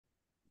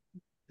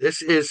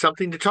This is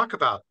something to talk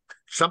about.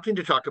 Something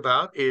to talk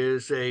about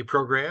is a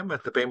program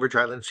at the Bainbridge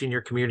Island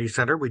Senior Community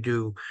Center. We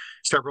do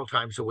several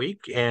times a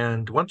week,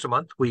 and once a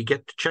month we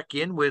get to check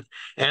in with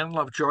Ann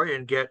Lovejoy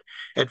and get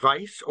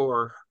advice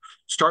or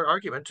start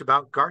arguments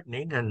about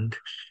gardening and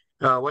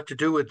what to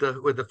do with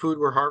the food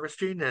we're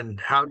harvesting and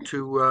how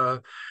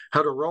to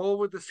roll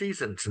with the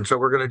seasons. And so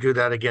we're going to do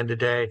that again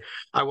today.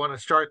 I want to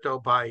start though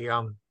by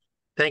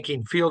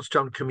thanking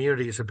Fieldstone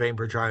Communities of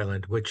Bainbridge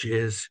Island, which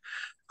is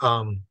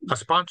a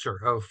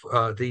sponsor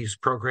of these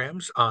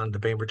programs on the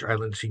Bainbridge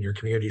Island Senior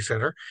Community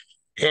Center,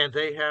 and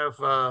they have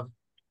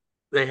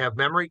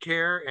memory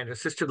care and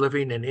assisted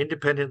living and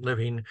independent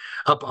living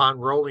up on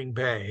Rolling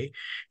Bay,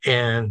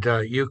 and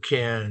you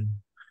can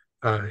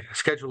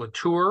schedule a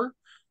tour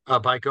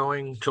by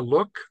going to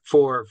look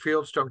for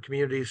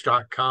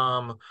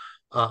fieldstonecommunities.com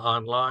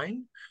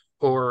online,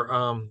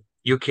 or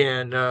you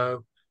can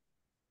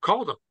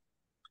call them.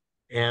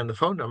 And the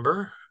phone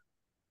number,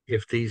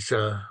 if these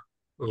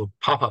little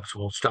pop-ups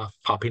will stop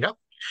popping up,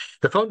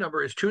 the phone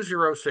number is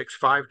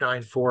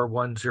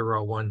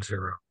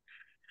 206-594-1010.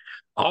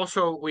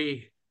 Also,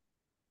 we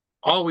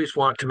always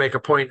want to make a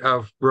point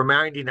of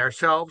reminding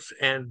ourselves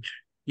and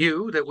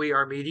you that we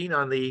are meeting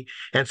on the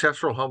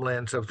ancestral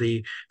homelands of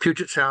the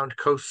Puget Sound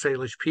Coast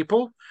Salish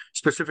people,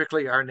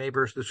 specifically our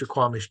neighbors, the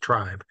Suquamish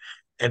tribe.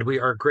 And we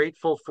are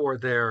grateful for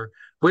their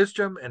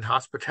wisdom and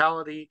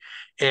hospitality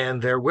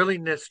and their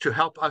willingness to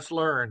help us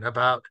learn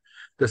about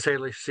the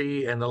Salish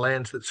Sea and the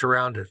lands that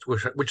surround it,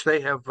 which they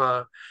have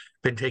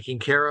been taking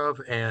care of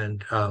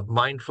and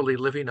mindfully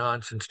living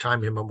on since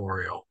time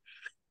immemorial.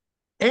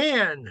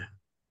 And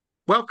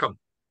welcome.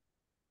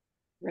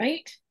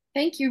 Right.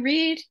 Thank you,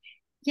 Reed.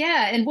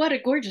 Yeah, and what a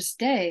gorgeous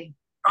day.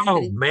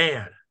 Oh,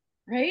 man.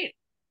 Right?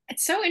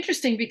 It's so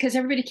interesting because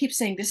everybody keeps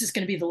saying this is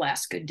going to be the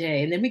last good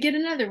day, and then we get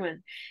another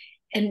one.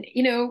 And,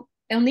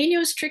 El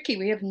Nino is tricky.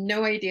 We have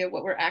no idea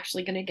what we're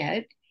actually going to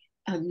get.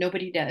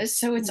 Nobody does.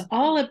 So it's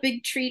all a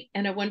big treat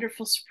and a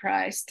wonderful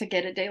surprise to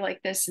get a day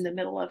like this in the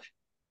middle of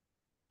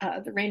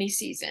the rainy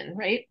season,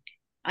 right?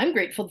 I'm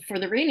grateful for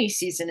the rainy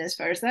season as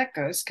far as that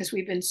goes, because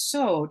we've been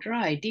so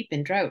dry, deep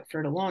in drought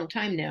for a long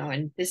time now.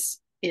 And this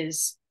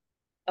is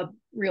a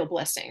real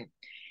blessing.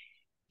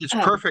 It's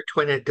perfect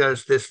when it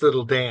does this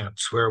little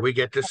dance where we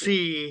get to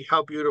see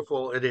how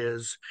beautiful it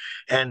is,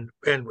 and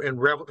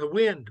revel the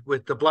wind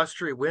with the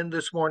blustery wind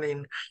this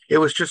morning. It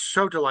was just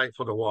so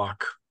delightful to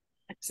walk.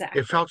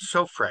 Exactly. It felt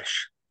so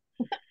fresh.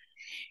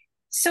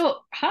 So,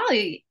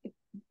 Holly,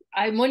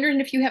 I'm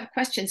wondering if you have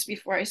questions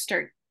before I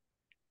start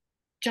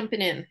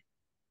jumping in.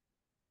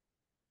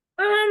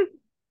 Well,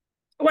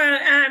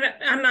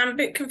 and I'm a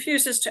bit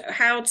confused as to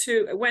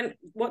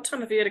what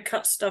time of year to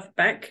cut stuff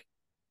back.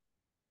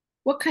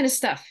 What kind of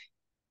stuff?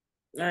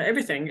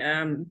 Everything.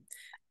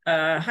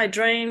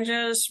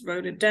 Hydrangeas,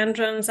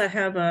 rhododendrons. I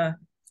have a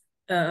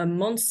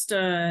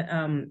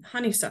monster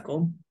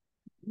honeysuckle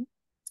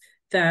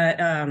that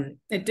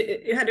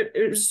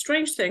it was a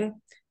strange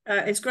thing.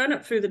 It's grown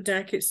up through the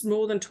deck. It's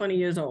more than 20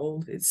 years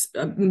old. It's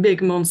a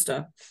big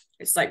monster.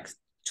 It's like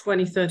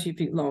 20, 30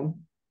 feet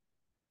long.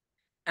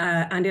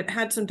 And it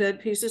had some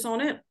dead pieces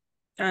on it.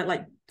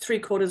 Like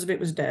 3/4 of it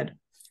was dead.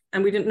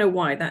 And we didn't know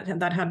why that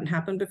hadn't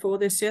happened before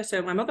this year.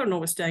 So my mother-in-law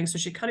was staying, so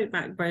she cut it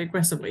back very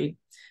aggressively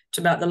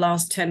to about the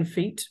last 10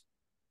 feet.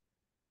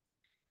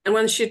 And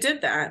when she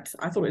did that,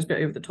 I thought it was a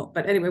bit over the top.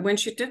 But anyway, when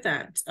she did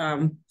that,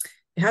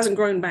 it hasn't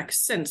grown back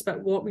since. But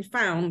what we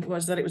found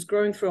was that it was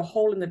growing through a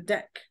hole in the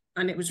deck,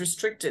 and it was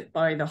restricted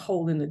by the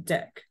hole in the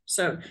deck.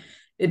 So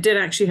it did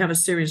actually have a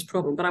serious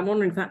problem. But I'm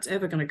wondering if that's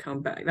ever going to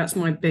come back. That's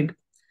my big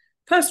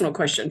personal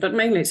question. But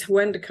mainly it's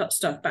when to cut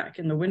stuff back,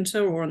 in the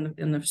winter or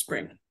in the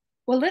spring.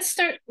 Well, let's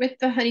start with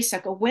the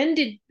honeysuckle. When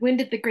did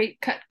the great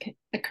cut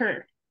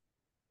occur?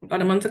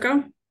 About a month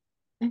ago.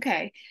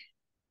 Okay.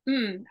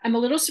 I'm a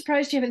little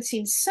surprised you haven't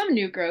seen some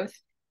new growth,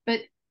 but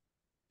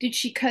did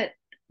she cut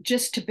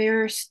just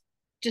bare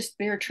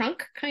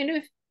trunk, kind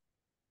of?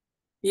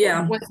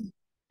 Yeah.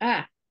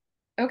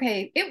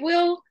 Okay. It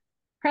will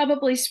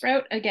probably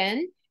sprout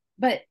again,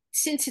 but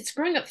since it's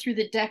growing up through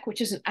the deck,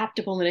 which isn't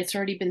optimal and it's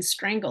already been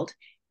strangled,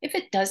 if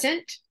it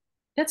doesn't,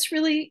 that's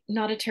really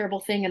not a terrible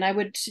thing. And I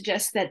would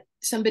suggest that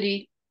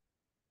somebody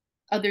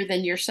other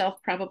than yourself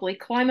probably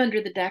climb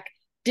under the deck,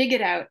 dig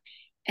it out,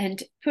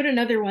 and put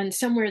another one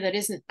somewhere that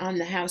isn't on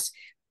the house.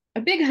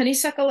 A big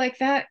honeysuckle like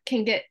that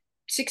can get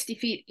 60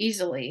 feet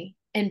easily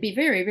and be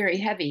very, very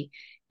heavy.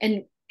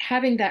 And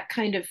having that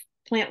kind of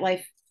plant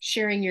life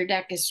sharing your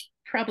deck is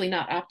probably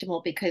not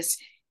optimal, because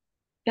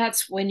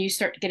that's when you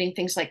start getting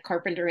things like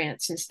carpenter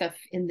ants and stuff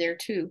in there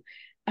too.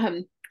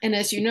 And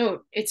as you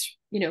know, it's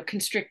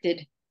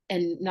constricted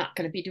and not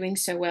going to be doing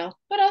so well.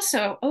 But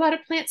also, a lot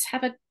of plants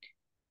have a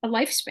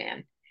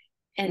lifespan,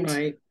 and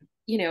right.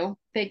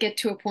 They get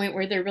to a point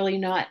where they're really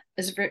not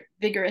as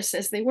vigorous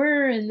as they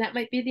were, and that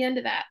might be the end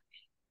of that.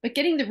 But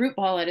getting the root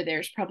ball out of there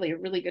is probably a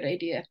really good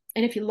idea.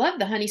 And if you love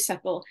the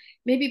honeysuckle,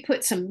 maybe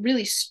put some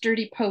really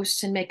sturdy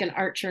posts and make an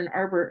arch or an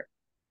arbor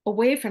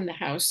away from the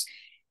house,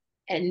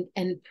 and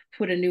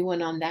put a new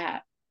one on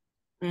that.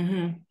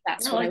 Mm-hmm.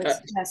 That's what I would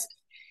suggest.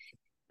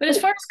 But as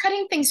far as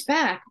cutting things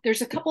back,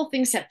 there's a couple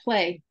things at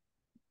play.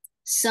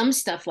 Some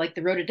stuff like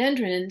the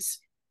rhododendrons,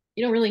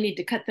 you don't really need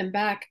to cut them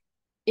back.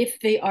 If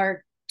they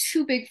are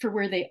too big for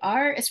where they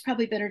are, it's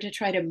probably better to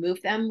try to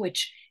move them,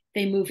 which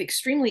they move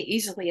extremely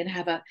easily and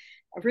have a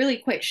really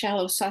quite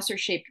shallow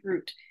saucer-shaped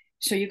root.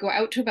 So you go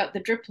out to about the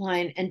drip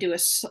line and do a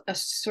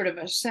sort of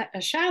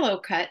a shallow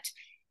cut,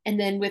 and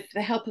then with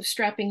the help of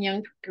strapping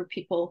younger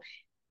people,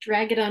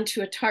 drag it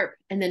onto a tarp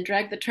and then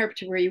drag the tarp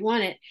to where you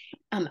want it.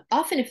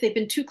 Often, if they've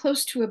been too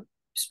close to a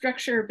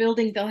structure or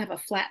building, they'll have a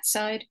flat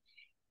side.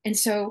 And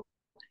so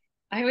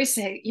I always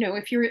say,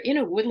 if you're in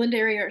a woodland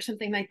area or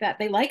something like that,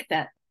 they like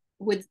that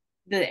with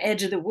the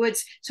edge of the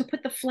woods. So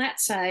put the flat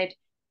side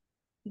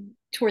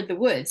toward the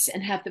woods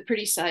and have the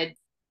pretty side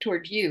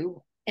toward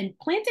you, and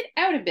plant it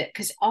out a bit,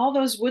 because all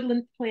those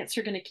woodland plants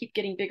are going to keep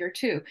getting bigger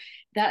too.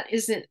 That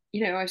isn't,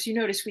 as you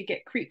notice, we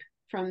get creep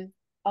from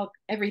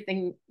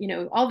everything,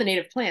 all the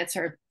native plants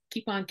are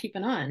keep on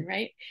keeping on,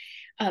 right?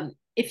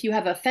 If you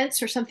have a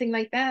fence or something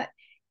like that,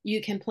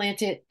 you can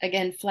plant it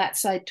again flat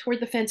side toward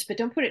the fence, but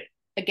don't put it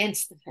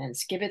against the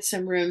fence. Give it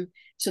some room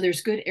so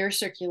there's good air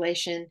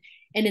circulation.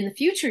 And in the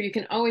future, you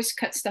can always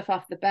cut stuff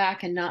off the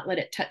back and not let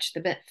it touch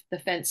the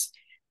fence.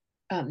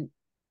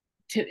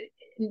 To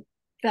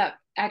that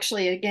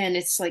actually, again,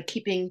 it's like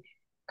keeping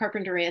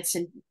carpenter ants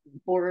and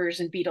borers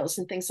and beetles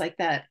and things like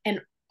that and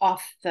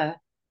off the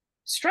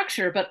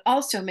structure, but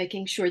also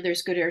making sure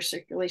there's good air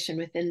circulation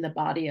within the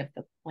body of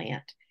the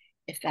plant.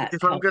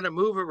 If I'm going to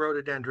move a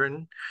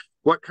rhododendron,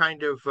 what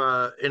kind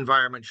of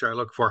environment should I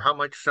look for? How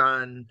much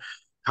sun?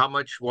 How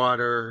much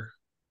water?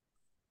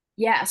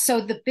 Yeah, so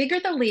the bigger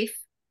the leaf,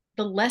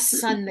 the less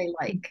sun they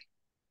like.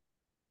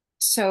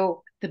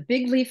 So the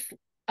big leaf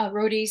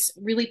rhodies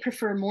really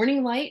prefer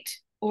morning light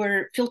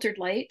or filtered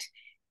light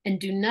and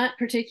do not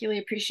particularly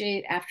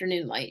appreciate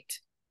afternoon light.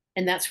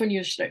 And that's when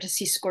you start to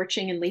see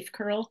scorching and leaf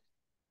curl.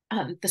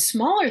 The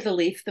smaller the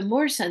leaf, the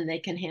more sun they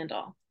can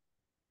handle.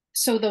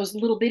 So those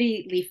little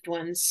bitty leafed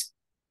ones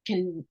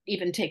can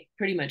even take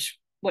pretty much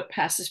what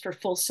passes for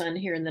full sun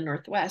here in the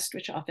Northwest,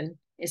 which often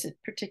isn't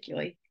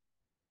particularly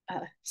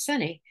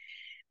sunny,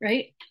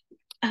 right?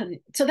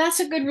 So that's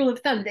a good rule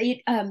of thumb.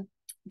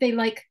 They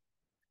like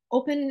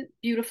open,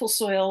 beautiful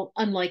soil,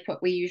 unlike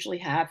what we usually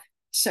have.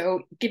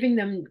 So giving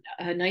them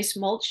a nice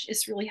mulch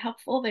is really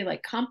helpful. They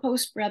like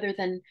compost rather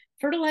than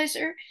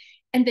fertilizer,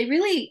 and they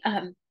really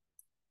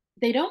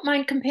they don't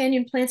mind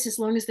companion plants as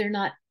long as they're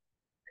not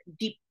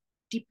deep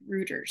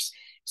rooters.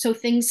 So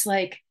things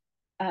like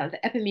the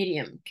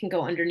epimedium can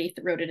go underneath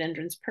the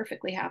rhododendrons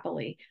perfectly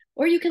happily,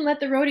 or you can let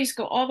the rhodies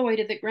go all the way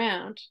to the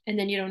ground, and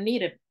then you don't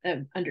need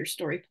an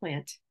understory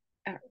plant,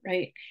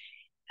 right?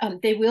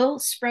 They will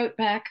sprout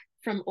back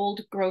from old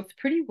growth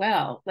pretty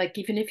well. Like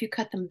even if you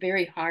cut them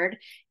very hard,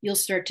 you'll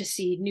start to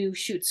see new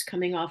shoots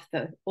coming off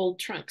the old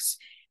trunks.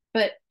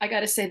 But I got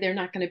to say, they're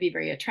not going to be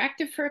very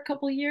attractive for a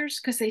couple of years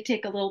because they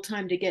take a little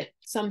time to get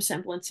some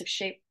semblance of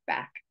shape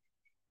back.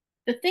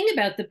 The thing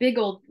about the big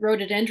old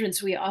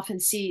rhododendrons we often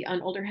see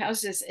on older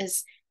houses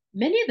is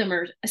many of them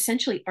are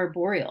essentially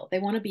arboreal. They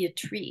want to be a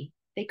tree.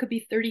 They could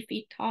be 30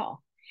 feet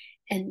tall.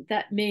 And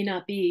that may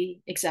not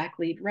be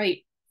exactly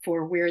right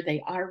for where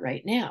they are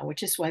right now,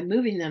 which is why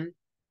moving them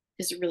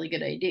is a really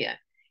good idea.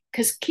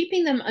 Because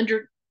keeping them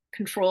under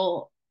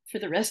control for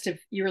the rest of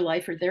your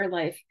life or their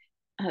life,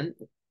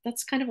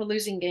 that's kind of a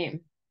losing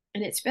game.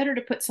 And it's better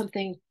to put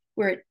something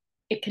where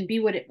it can be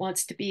what it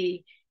wants to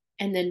be,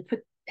 and then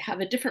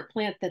have a different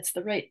plant that's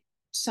the right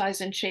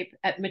size and shape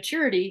at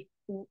maturity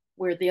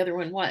where the other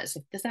one was.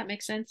 Does that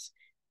make sense?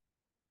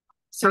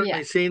 So Certainly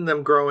yeah. seen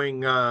them growing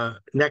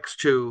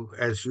next to,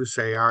 as you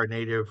say, our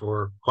native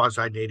or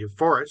quasi-native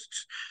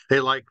forests. They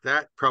like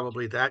that,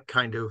 probably that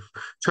kind of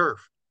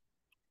turf.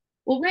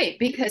 Well, right,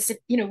 because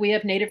we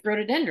have native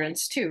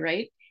rhododendrons too,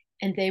 right?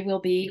 And they will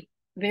be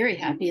very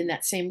happy in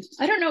that same.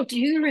 I don't know. Do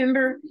you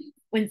remember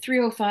when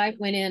 305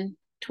 went in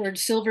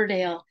towards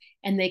Silverdale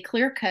and they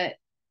clear cut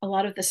a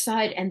lot of the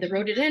side, and the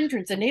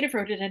rhododendrons, the native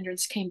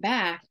rhododendrons came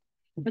back,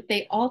 but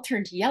they all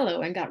turned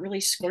yellow and got really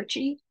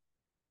scorchy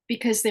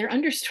because they're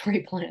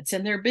understory plants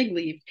and they're big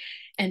leaved.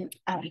 And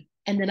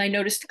then I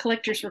noticed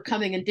collectors were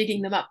coming and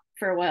digging them up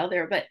for a while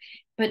there, but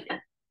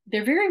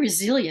they're very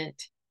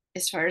resilient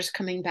as far as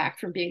coming back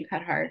from being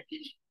cut hard,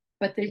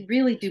 but they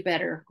really do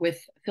better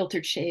with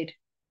filtered shade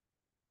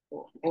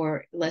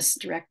or less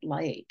direct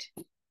light.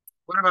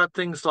 What about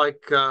things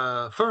like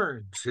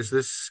ferns? Is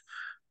this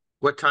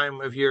what time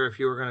of year, if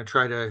you were going to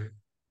try to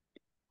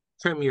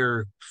trim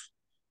your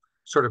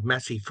sort of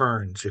messy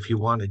ferns, if you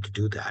wanted to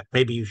do that?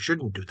 Maybe you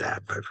shouldn't do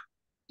that, but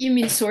You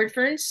mean sword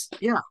ferns?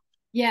 yeah.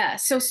 Yeah,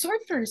 so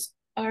sword ferns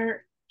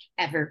are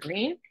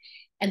evergreen,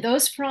 and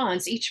those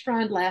fronds, each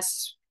frond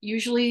lasts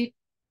usually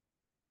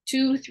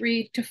 2,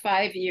 3 to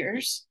 5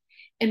 years.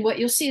 And what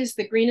you'll see is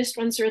the greenest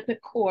ones are at the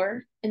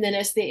core, and then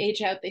as they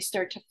age out, they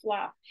start to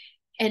flop.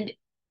 And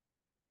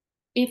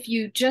if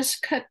you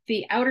just cut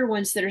the outer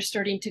ones that are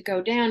starting to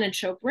go down and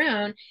show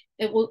brown,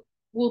 it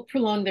will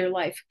prolong their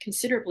life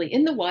considerably.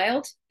 In the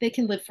wild, they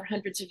can live for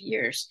hundreds of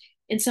years.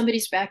 In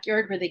somebody's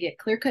backyard where they get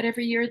clear cut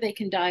every year, they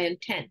can die in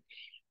 10.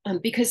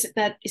 because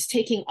that is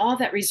taking all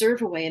that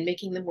reserve away and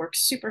making them work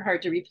super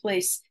hard to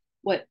replace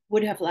what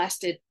would have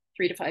lasted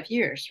 3 to 5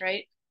 years,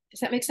 right? Does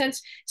that make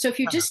sense? So if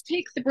you just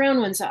take the brown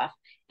ones off,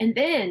 and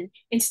then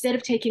instead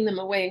of taking them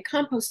away and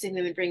composting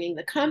them and bringing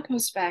the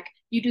compost back,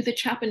 you do the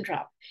chop and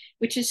drop,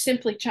 which is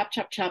simply chop,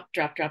 chop, chop,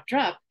 drop, drop,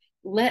 drop.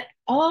 Let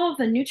all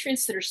the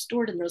nutrients that are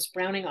stored in those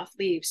browning off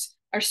leaves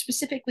are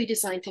specifically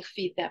designed to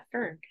feed that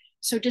fern.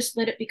 So just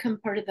let it become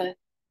part of the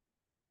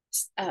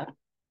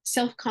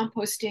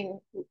self-composting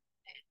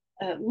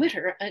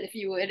litter, if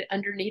you would,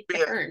 underneath the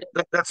fern.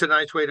 That's a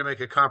nice way to make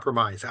a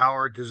compromise.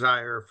 Our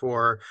desire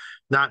for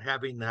not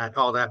having that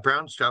all that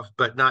brown stuff,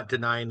 but not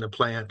denying the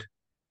plant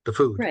the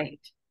food.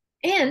 Right.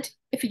 And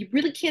if you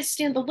really can't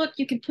stand the look,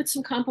 you can put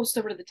some compost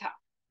over the top,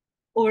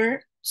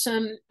 or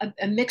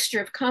a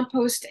mixture of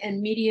compost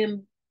and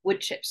medium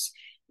wood chips,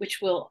 which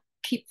will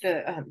keep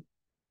the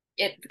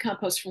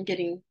compost from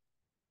getting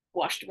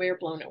washed away or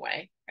blown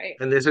away. Right.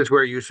 And this is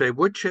where you say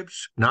wood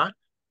chips, not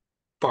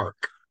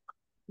bark.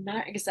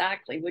 Not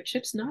exactly. Wood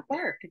chips, not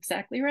bark.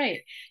 Exactly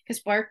right.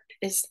 Because bark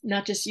is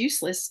not just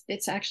useless,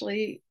 it's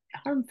actually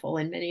harmful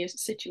in many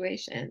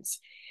situations.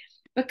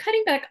 But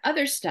cutting back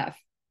other stuff,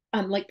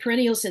 like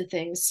perennials and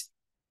things,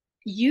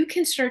 you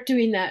can start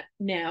doing that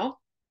now.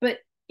 But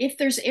if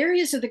there's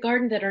areas of the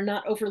garden that are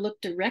not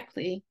overlooked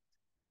directly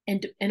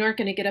and aren't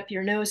going to get up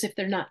your nose if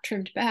they're not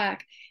trimmed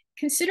back,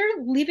 consider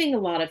leaving a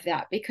lot of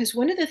that. Because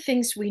one of the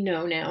things we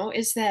know now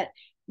is that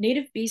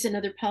native bees and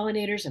other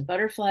pollinators and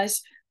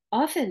butterflies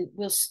often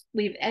will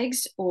leave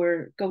eggs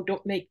or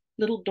make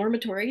little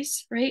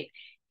dormitories, right,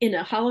 in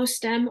a hollow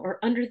stem or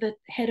under the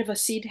head of a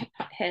seed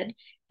head.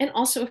 And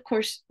also, of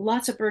course,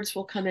 lots of birds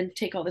will come and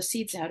take all the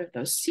seeds out of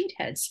those seed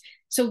heads.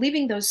 So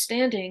leaving those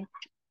standing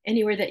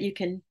anywhere that you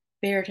can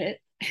bear it,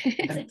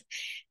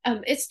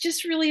 it's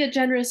just really a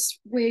generous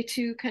way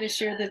to kind of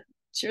share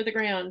the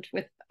ground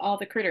with all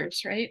the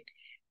critters, right?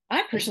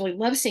 I personally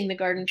love seeing the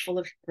garden full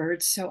of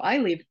birds, so I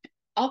leave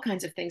all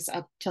kinds of things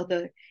up till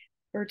the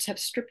birds have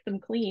stripped them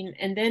clean.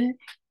 And then,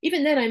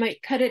 even then, I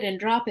might cut it and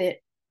drop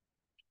it.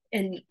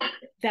 And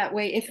that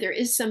way, if there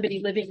is somebody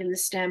living in the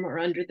stem or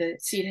under the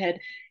seed head,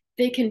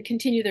 they can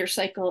continue their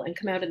cycle and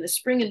come out in the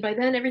spring. And by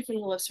then,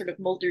 everything will have sort of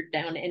moldered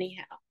down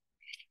anyhow.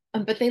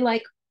 But they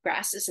like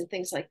grasses and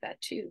things like that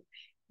too.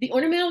 The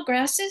ornamental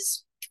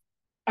grasses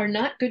are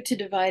not good to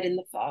divide in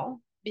the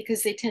fall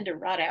because they tend to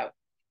rot out.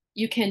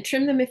 You can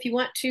trim them if you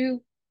want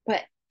to,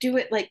 but do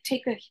it like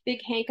take a big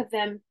hank of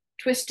them,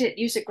 twist it,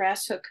 use a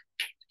grass hook,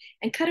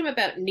 and cut them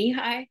about knee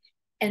high,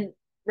 and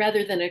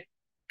rather than a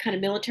kind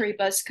of military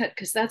buzz cut,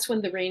 because that's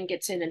when the rain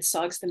gets in and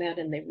sogs them out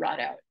and they rot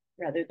out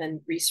rather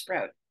than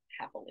resprout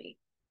happily.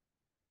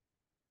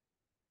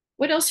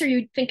 What else are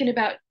you thinking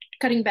about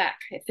cutting back,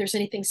 if there's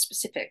anything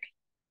specific?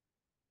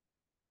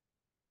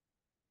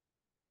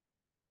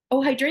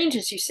 Oh,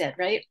 hydrangeas, you said,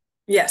 right?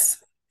 Yes.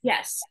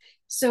 Yes.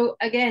 So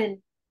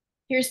again,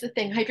 here's the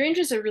thing.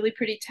 Hydrangeas are really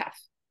pretty tough,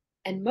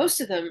 and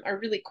most of them are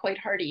really quite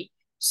hardy.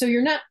 So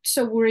you're not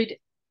so worried.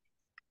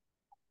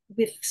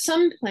 With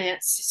some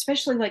plants,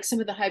 especially like some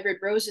of the hybrid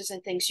roses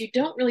and things, you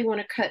don't really want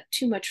to cut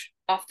too much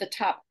off the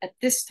top at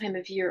this time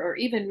of year, or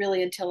even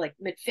really until like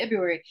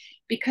mid-February,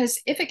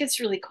 because if it gets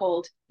really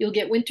cold, you'll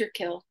get winter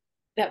kill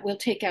that will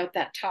take out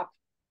that top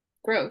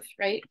growth,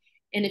 right?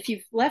 And if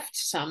you've left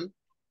some,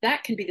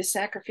 that can be the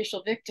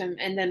sacrificial victim,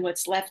 and then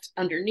what's left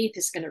underneath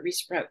is going to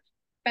resprout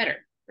better,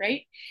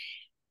 right?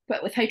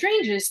 But with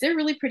hydrangeas, they're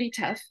really pretty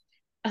tough.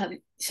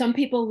 Some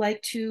people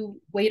like to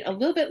wait a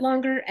little bit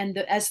longer, and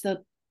as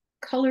the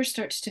color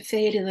starts to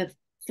fade and the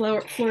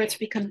florets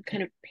become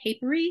kind of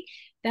papery,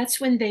 that's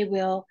when they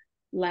will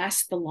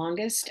last the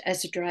longest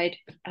as dried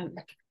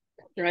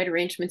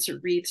arrangements or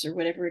wreaths or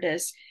whatever it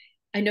is.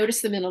 I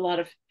notice them in a lot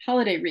of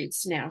holiday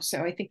wreaths now,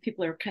 so I think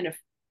people are kind of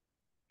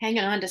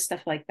hanging on to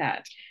stuff like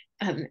that.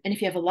 And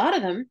if you have a lot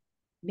of them,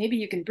 maybe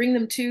you can bring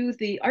them to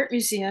the art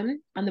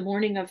museum on the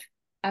morning of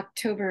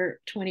October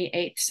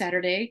 28th,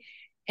 Saturday,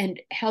 and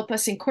help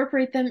us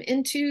incorporate them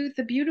into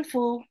the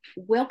beautiful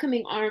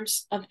welcoming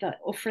arms of the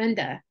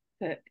ofrenda,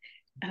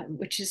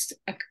 which is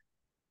a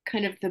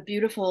kind of the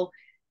beautiful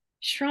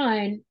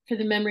shrine for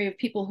the memory of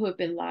people who have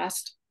been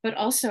lost, but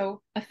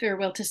also a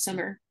farewell to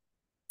summer.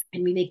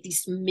 And we make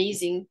these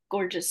amazing,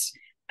 gorgeous,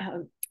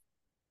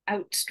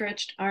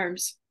 outstretched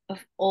arms of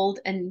old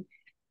and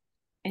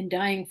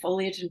dying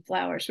foliage and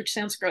flowers, which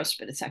sounds gross,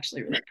 but it's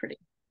actually really pretty.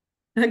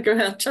 Go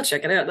ahead, I'll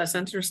check it out. That's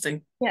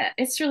interesting. Yeah,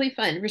 it's really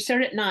fun. We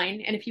start at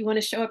 9, and if you want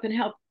to show up and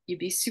help, you'd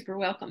be super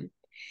welcome.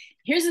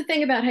 Here's the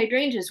thing about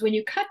hydrangeas. When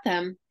you cut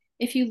them,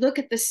 if you look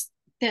at the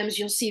stems,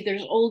 you'll see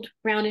there's old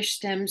brownish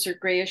stems or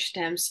grayish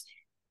stems.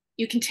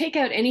 You can take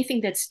out anything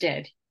that's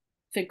dead.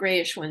 The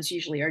grayish ones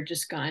usually are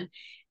just gone.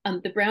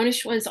 The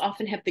brownish ones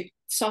often have the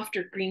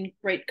softer green,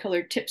 bright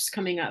colored tips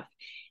coming up.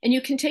 And you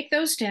can take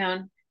those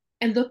down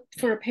and look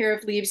for a pair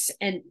of leaves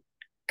and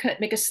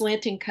make a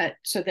slanting cut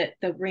so that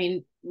the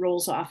rain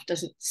rolls off,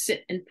 doesn't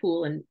sit and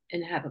pool and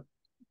have a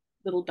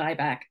little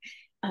dieback.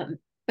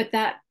 But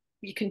that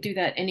you can do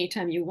that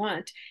anytime you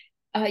want.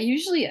 I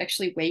usually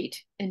actually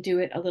wait and do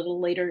it a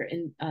little later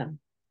in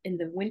in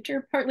the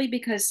winter, partly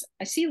because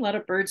I see a lot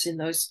of birds in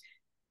those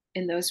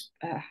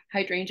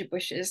hydrangea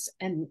bushes,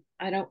 and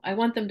I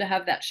want them to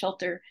have that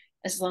shelter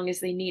as long as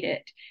they need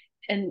it.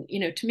 And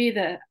to me,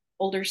 the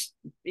older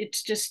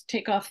it's just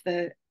take off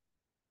the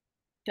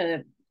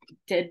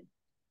dead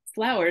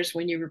flowers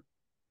when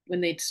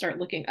they start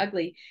looking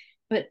ugly,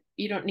 but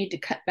you don't need to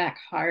cut back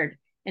hard.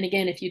 And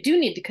again, if you do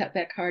need to cut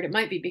back hard, it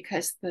might be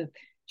because the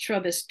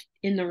shrub is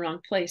in the wrong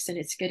place and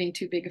it's getting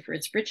too big for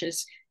its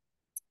britches.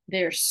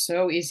 They're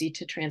so easy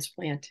to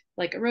transplant.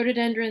 Like a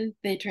rhododendron,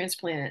 they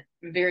transplant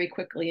very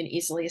quickly and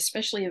easily,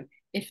 especially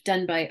if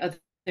done by other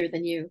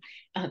than you.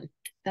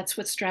 That's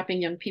what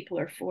strapping young people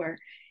are for.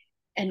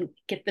 And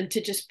get them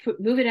to just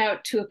move it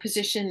out to a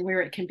position where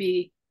it can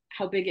be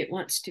how big it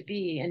wants to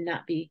be and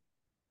not be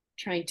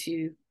trying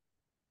to,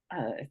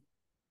 uh,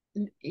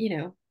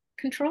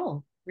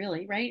 control,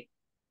 really, right?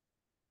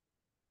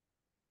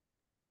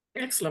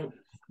 Excellent.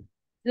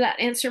 Does that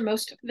answer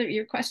most of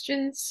your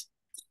questions?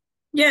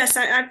 Yes,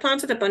 I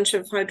planted a bunch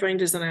of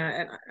hydrangeas,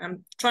 and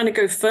I'm trying to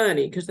go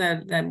ferny because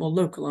they're more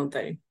local, aren't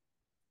they?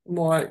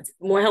 More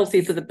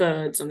healthy for the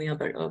birds and the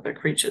other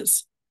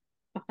creatures.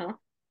 Uh-huh.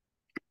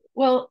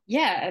 Well,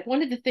 yeah,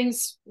 one of the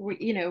things we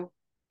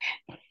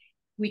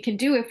can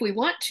do if we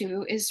want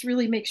to is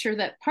really make sure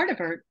that part of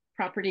our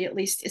property at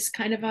least is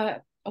kind of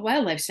a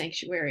wildlife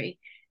sanctuary,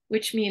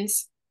 which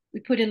means we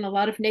put in a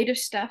lot of native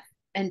stuff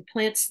and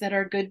plants that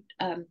are good,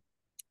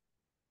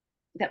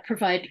 that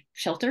provide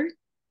shelter,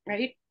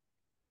 right?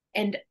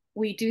 And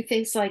we do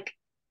things like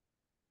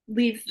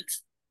leave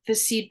the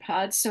seed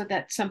pods so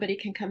that somebody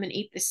can come and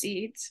eat the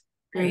seeds,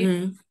 right?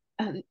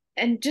 Mm-hmm.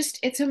 And just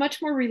it's a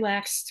much more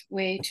relaxed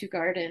way to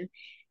garden.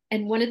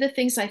 And one of the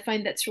things I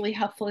find that's really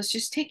helpful is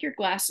just take your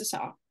glasses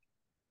off.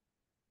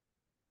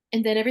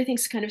 And then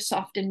everything's kind of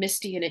soft and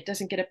misty and it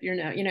doesn't get up your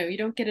nose. You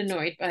don't get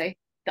annoyed by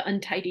the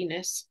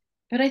untidiness.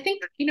 But I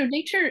think,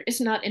 nature is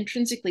not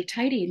intrinsically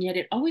tidy and yet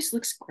it always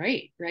looks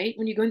great, right?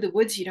 When you go in the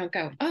woods, you don't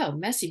go, oh,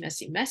 messy,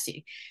 messy,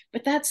 messy.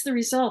 But that's the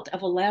result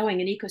of allowing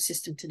an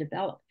ecosystem to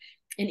develop.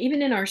 And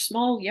even in our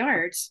small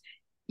yards,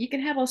 you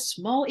can have a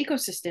small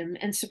ecosystem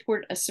and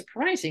support a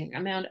surprising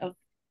amount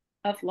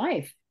of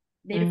life,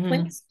 native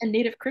plants and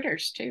native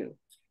critters too.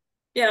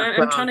 Yeah,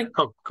 I'm trying to.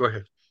 Oh, go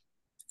ahead.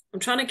 I'm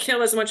trying to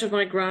kill as much of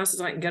my grass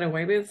as I can get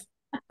away with.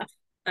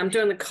 I'm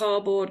doing the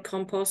cardboard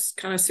compost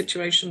kind of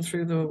situation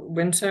through the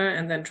winter,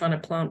 and then trying to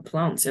plant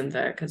plants in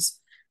there because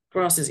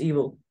grass is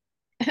evil.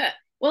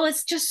 Well,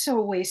 it's just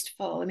so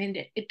wasteful. I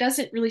mean, it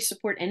doesn't really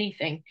support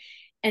anything.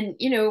 And,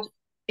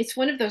 it's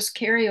one of those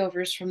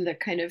carryovers from the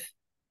kind of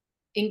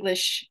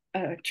English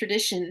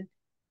tradition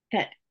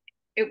that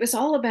it was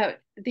all about,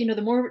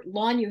 the more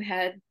lawn you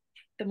had,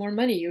 the more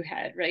money you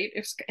had, right?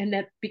 And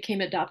that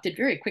became adopted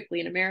very quickly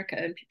in America.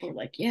 And people were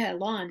like, yeah,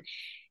 lawn.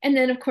 And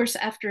then, of course,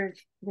 after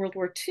World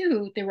War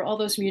II, there were all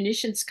those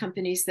munitions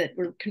companies that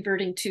were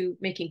converting to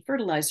making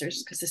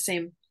fertilizers because the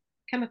same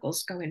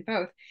chemicals go in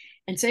both.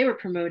 And so they were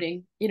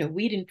promoting,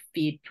 weed and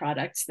feed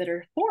products that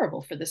are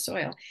horrible for the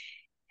soil.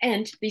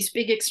 And these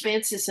big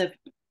expanses of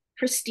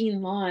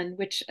pristine lawn,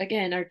 which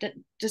again are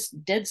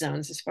just dead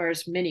zones as far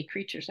as many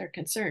creatures are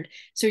concerned.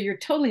 So you're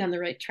totally on the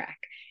right track.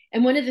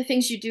 And one of the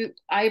things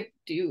I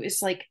do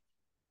is like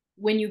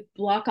when you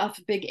block off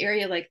a big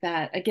area like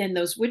that, again,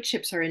 those wood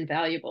chips are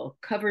invaluable.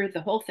 Cover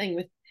the whole thing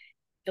with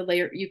the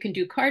layer. You can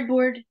do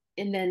cardboard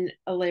and then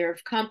a layer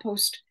of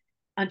compost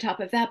on top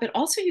of that, but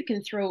also you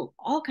can throw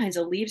all kinds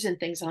of leaves and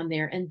things on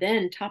there and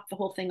then top the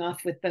whole thing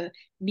off with the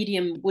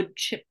medium wood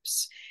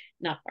chips,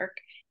 not bark,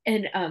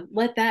 and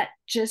let that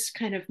just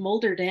kind of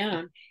molder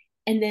down.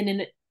 And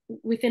then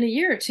within a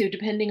year or two,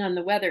 depending on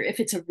the weather, if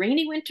it's a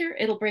rainy winter,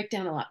 it'll break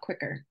down a lot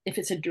quicker. If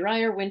it's a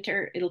drier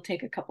winter, it'll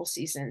take a couple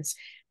seasons.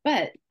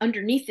 But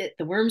underneath it,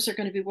 the worms are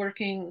going to be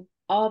working.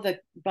 All the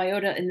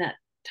biota in that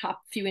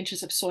top few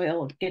inches of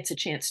soil gets a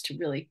chance to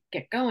really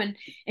get going.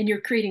 And you're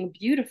creating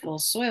beautiful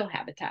soil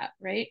habitat,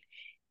 right?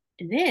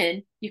 And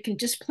then you can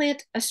just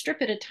plant a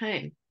strip at a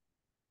time.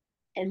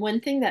 And one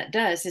thing that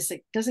does is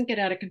it doesn't get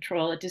out of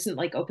control. It isn't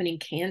like opening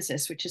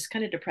Kansas, which is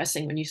kind of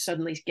depressing when you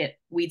suddenly get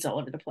weeds all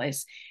over the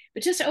place.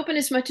 But just open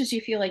as much as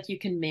you feel like you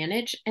can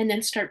manage and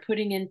then start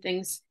putting in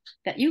things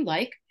that you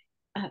like,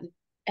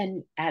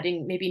 and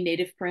adding maybe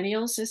native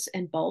perennials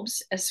and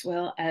bulbs as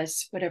well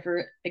as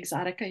whatever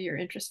exotica you're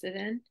interested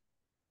in.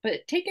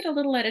 But take it a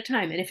little at a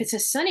time. And if it's a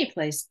sunny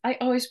place, I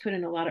always put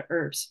in a lot of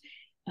herbs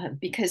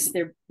because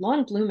they're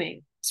long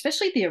blooming,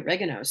 especially the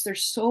oreganos.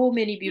 There's so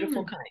many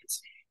beautiful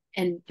kinds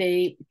and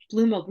they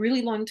bloom a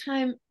really long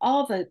time.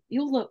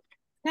 You'll look,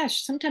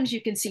 gosh, sometimes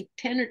you can see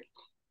 10 or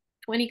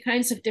 20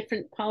 kinds of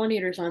different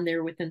pollinators on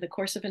there within the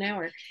course of an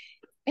hour.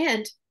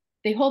 And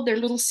they hold their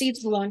little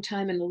seeds a long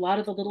time, and a lot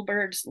of the little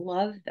birds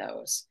love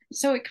those.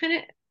 So it kind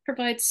of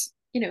provides,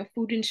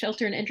 food and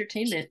shelter and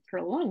entertainment for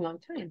a long, long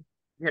time.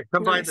 Yeah,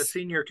 come by the Nice.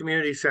 senior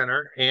community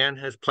center. Anne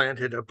has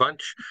planted a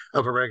bunch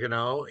of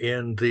oregano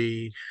in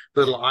the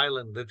little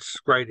island that's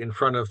right in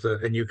front of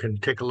and you can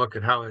take a look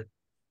at how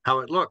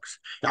it looks.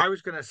 I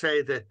was going to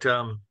say that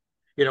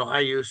I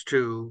used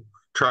to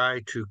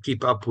try to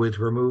keep up with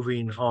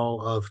removing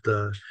all of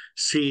the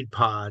seed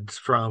pods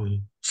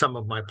from some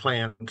of my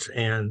plants,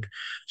 and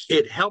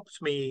it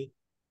helps me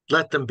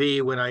let them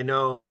be when I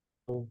know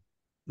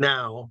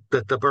now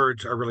that the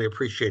birds are really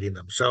appreciating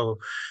them. So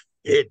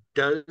it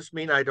does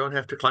mean I don't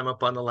have to climb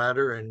up on the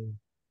ladder and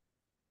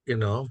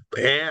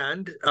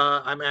and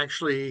I'm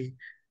actually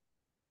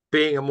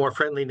being a more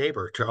friendly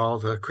neighbor to all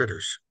the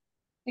critters.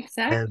 And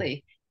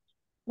Exactly.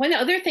 One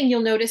other thing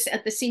you'll notice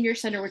at the senior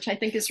center, which I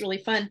think is really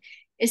fun,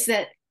 is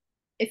that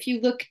if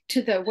you look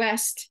to the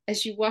west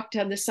as you walk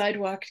down the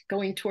sidewalk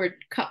going toward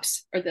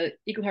Cups or the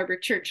Eagle Harbor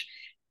Church,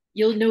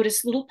 you'll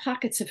notice little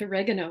pockets of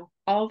oregano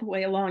all the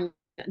way along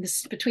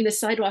this between the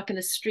sidewalk and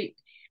the street.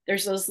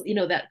 There's those,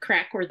 that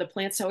crack where the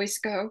plants always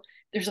go.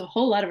 There's a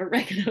whole lot of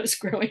oreganos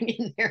growing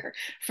in there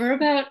for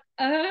about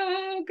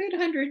a good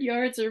 100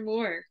 yards or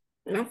more.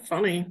 Not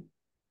funny.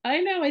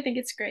 I know, I think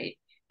it's great.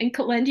 And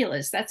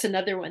calendulas, that's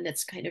another one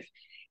that's kind of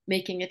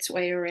making its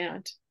way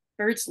around.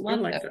 Birds I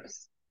love like that.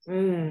 those.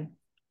 you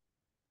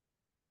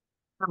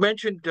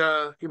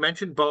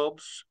mentioned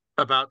bulbs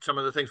about some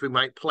of the things we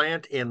might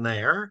plant in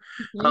there.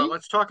 Mhm.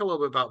 Let's talk a little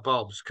bit about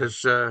bulbs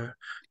because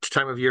it's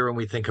time of year when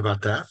we think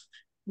about that.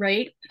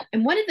 Right.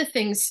 And one of the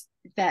things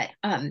that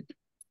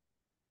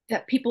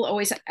people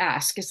always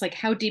ask is like,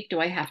 how deep do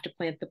I have to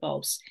plant the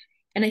bulbs?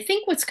 And I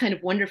think what's kind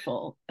of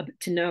wonderful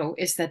to know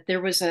is that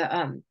there was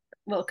a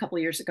couple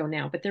of years ago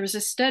now, but there was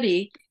a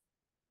study.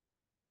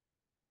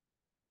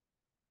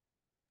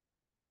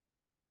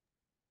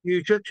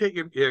 You just hit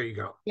there you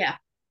go. Yeah,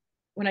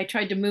 when I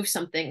tried to move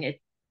something, it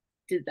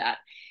did that.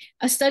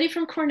 A study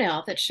from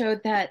Cornell that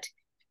showed that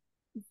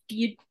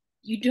you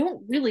you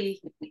don't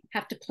really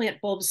have to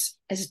plant bulbs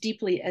as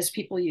deeply as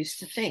people used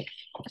to think,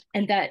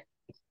 and that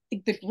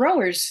the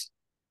growers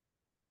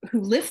who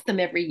lift them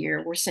every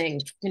year were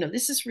saying,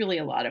 this is really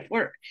a lot of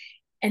work.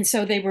 And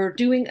so they were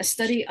doing a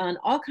study on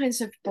all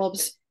kinds of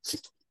bulbs,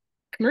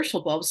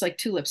 commercial bulbs like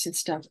tulips and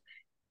stuff,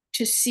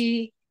 to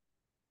see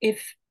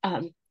if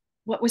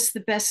what was the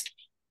best,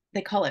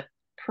 they call it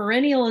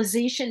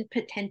perennialization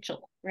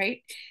potential,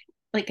 right?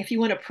 Like if you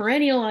want to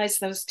perennialize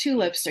those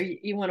tulips or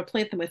you want to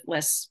plant them with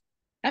less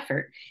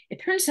effort,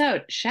 it turns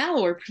out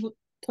shallower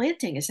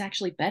planting is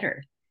actually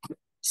better.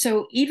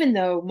 So even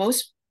though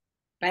most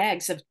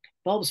bags of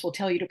bulbs will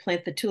tell you to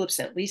plant the tulips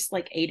at least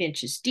like 8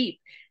 inches deep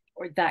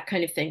or that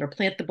kind of thing, or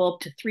plant the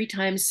bulb to 3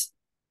 times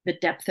the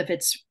depth of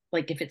its,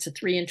 like if it's a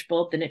 3 inch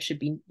bulb, then it should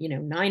be,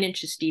 9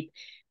 inches deep.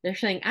 They're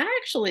saying,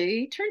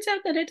 actually, turns out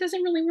that it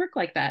doesn't really work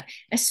like that,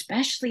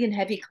 especially in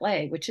heavy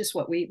clay, which is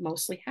what we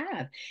mostly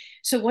have.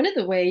 So one of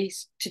the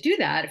ways to do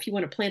that, if you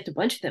want to plant a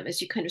bunch of them,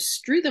 is you kind of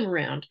strew them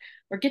around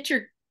or get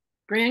your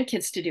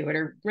grandkids to do it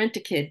or rent a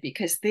kid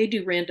because they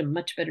do random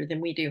much better than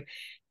we do.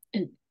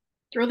 And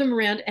throw them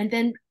around and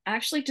then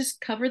actually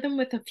just cover them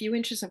with a few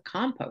inches of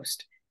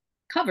compost.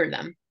 Cover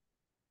them.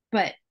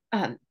 But,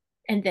 and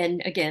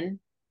then again,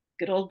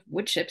 good old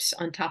wood chips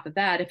on top of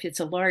that. If it's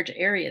a large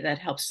area, that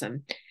helps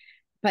them.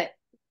 But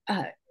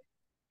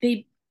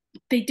they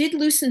did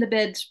loosen the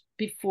beds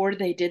before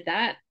they did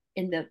that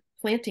in the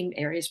planting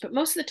areas. But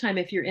most of the time,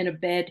 if you're in a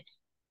bed,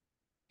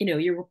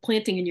 you're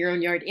planting in your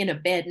own yard in a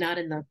bed, not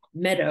in the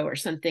meadow or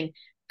something,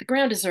 the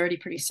ground is already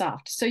pretty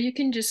soft. So you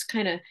can just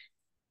kind of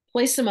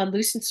place them on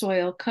loosened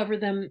soil, cover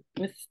them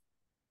with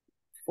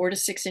 4 to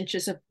 6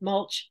 inches of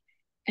mulch,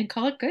 and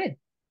call it good,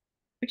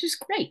 which is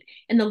great.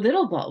 And the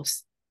little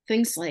bulbs,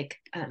 things like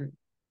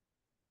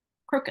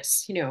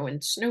crocus,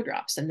 and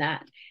snowdrops and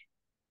that,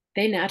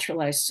 they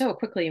naturalize so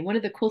quickly. And one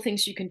of the cool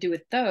things you can do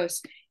with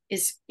those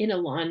is in a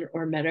lawn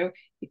or meadow,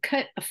 you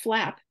cut a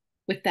flap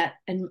with that.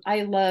 And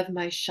I love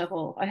my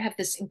shovel. I have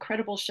this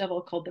incredible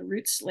shovel called the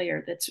Root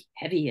Slayer that's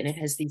heavy and it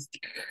has these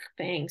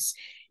fangs.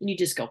 And you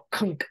just go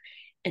kunk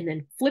and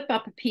then flip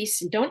up a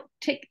piece and don't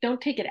take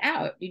it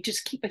out. You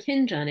just keep a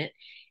hinge on it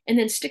and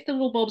then stick the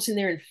little bulbs in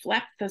there and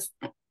flap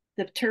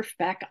the turf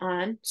back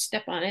on,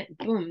 step on it,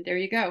 boom, there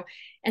you go.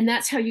 And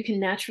that's how you can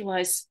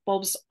naturalize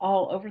bulbs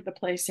all over the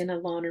place in a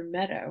lawn or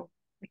meadow,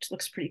 which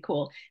looks pretty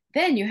cool.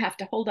 Then you have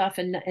to hold off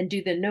and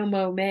do the no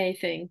mow May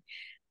thing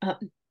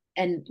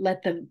and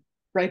let them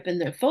ripen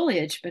their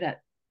foliage, but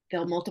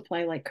they'll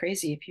multiply like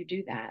crazy if you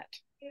do that.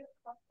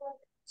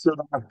 So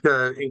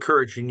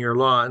encouraging your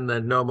lawn,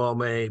 then no mow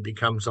May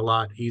becomes a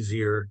lot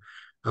easier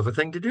of a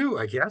thing to do,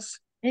 I guess.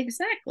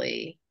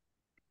 Exactly.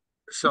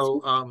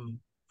 So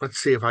let's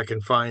see if I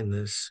can find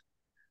this.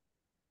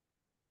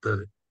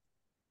 The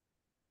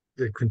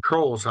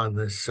controls on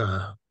this.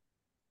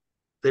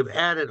 They've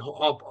added a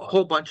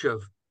whole bunch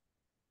of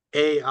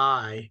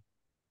AI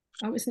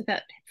Oh, isn't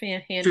that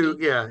handy?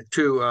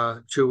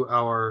 to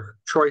our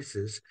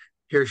choices.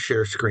 Here's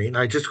share screen.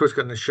 I just was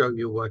going to show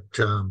you what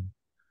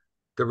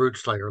the root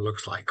slayer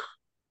looks like.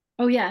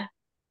 Oh yeah,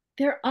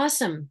 they're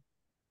awesome.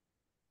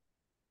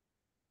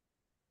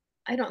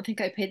 I don't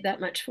think I paid that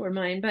much for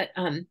mine, but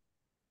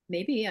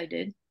maybe I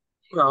did.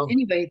 Well,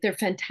 Anyway, they're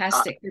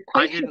fantastic. They're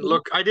quite heavy.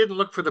 I didn't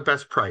look for the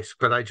best price,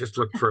 but I just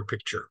looked for a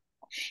picture.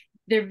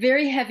 They're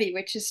very heavy,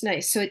 which is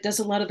nice. So it does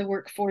a lot of the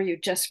work for you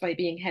just by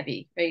being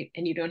heavy, right?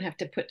 And you don't have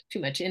to put too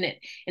much in it.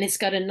 And it's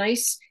got a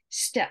nice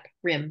step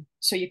rim.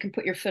 So you can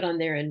put your foot on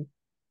there and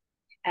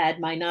add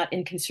my not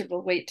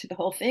inconsiderable weight to the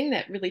whole thing.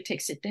 That really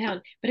takes it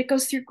down. But it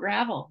goes through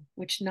gravel,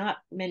 which not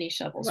many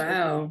shovels will do.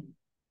 Wow.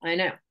 I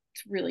know.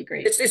 It's really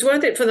great. It's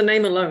worth it for the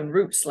name alone,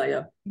 Root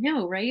Slayer.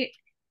 No, right?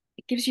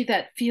 It gives you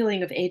that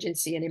feeling of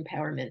agency and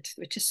empowerment,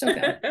 which is so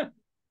valuable.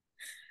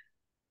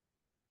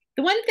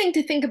 The one thing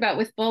to think about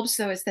with bulbs,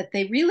 though, is that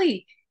they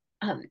really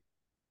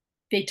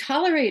they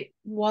tolerate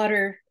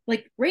water.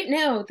 Like right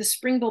now, the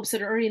spring bulbs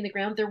that are already in the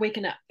ground, they're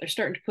waking up. They're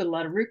starting to put a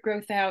lot of root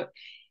growth out.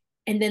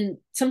 And then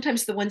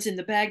sometimes the ones in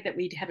the bag that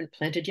we haven't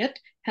planted yet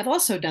have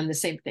also done the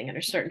same thing and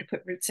are starting to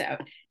put roots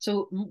out.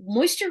 So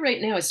moisture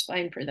right now is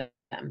fine for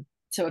them.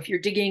 So if you're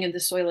digging and the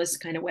soil is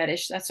kind of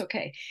wettish, that's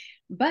okay.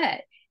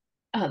 But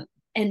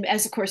and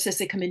as of course as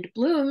they come into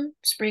bloom,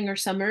 spring or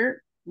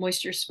summer,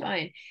 moisture's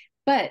fine.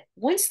 But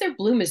once their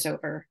bloom is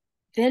over,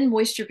 then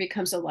moisture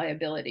becomes a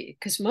liability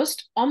because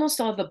almost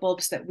all the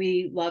bulbs that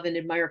we love and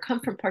admire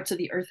come from parts of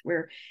the earth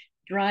where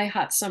dry,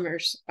 hot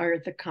summers are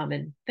the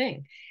common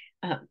thing.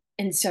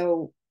 And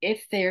so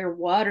if they're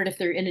watered, if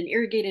they're in an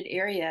irrigated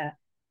area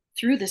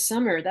through the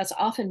summer, that's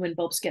often when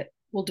bulbs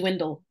will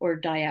dwindle or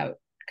die out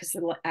because they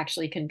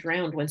actually can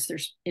drown once they're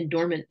in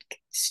dormant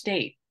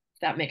state,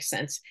 if that makes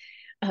sense.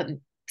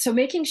 So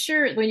making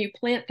sure when you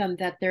plant them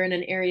that they're in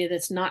an area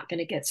that's not going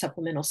to get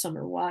supplemental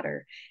summer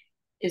water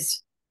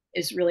is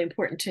really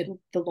important to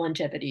the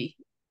longevity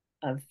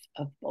of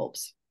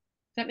bulbs.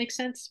 Does that make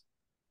sense?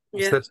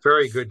 Yes, Yeah. that's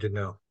very good to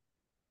know.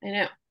 I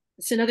know.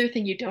 It's another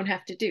thing you don't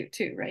have to do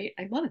too, right?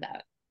 I love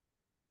that.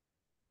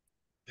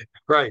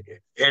 Right.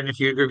 And if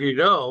you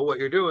know what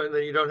you're doing,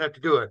 then you don't have to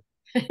do it.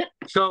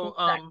 So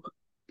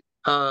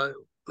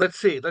let's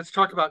see. Let's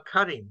talk about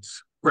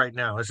cuttings right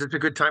now. Is this a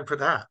good time for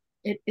that?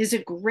 It is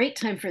a great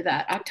time for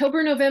that.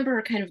 October, November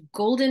are kind of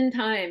golden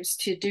times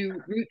to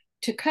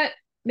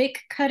make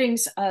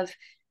cuttings of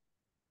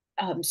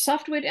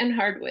softwood and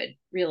hardwood,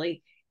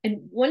 really.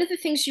 And one of the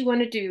things you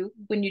want to do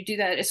when you do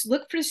that is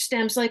look for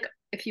stems. Like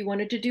if you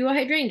wanted to do a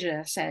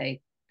hydrangea,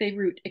 say, they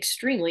root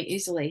extremely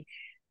easily.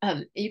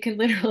 You can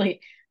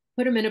literally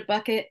put them in a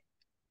bucket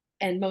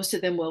and most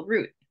of them will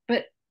root.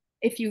 But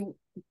if you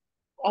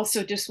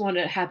also just want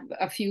to have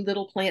a few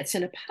little plants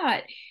in a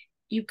pot,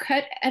 you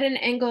cut at an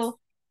angle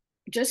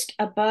just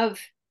above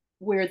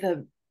where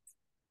the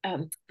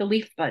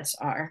leaf buds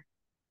are,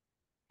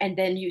 and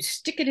then you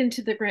stick it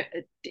into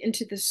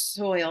the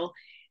soil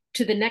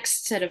to the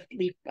next set of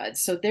leaf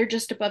buds. So they're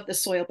just above the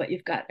soil, but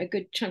you've got a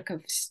good chunk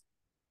of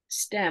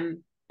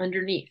stem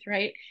underneath,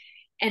 right?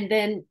 And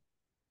then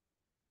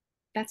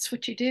that's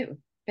what you do.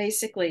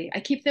 Basically,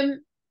 I keep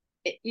them,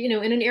 in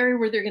an area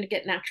where they're going to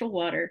get natural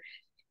water,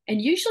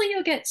 and usually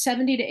you'll get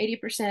 70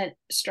 to 80%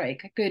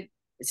 strike, a good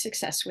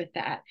success with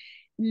that.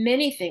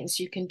 Many things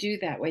you can do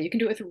that way. You can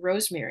do it with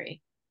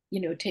rosemary,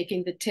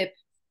 taking the tip,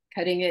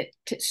 cutting it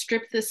to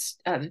strip this.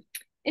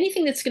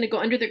 Anything that's going to go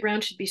under the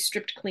ground should be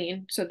stripped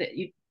clean so that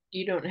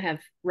you don't have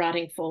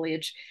rotting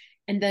foliage.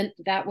 And then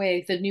that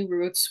way the new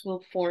roots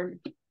will form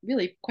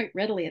really quite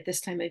readily at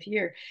this time of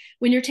year.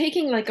 When you're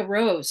taking like a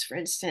rose, for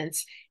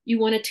instance, you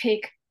want to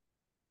take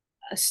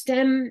a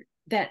stem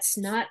that's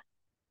not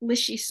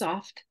lishy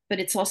soft, but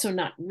it's also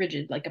not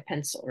rigid like a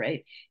pencil,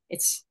 right?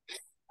 It's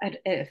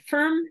a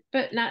firm,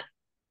 but not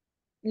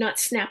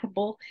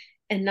snappable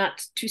and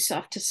not too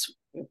soft to,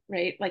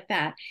 right? Like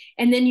that.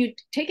 And then you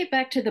take it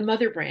back to the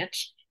mother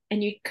branch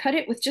and you cut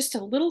it with just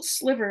a little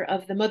sliver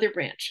of the mother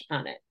branch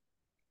on it.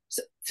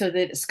 So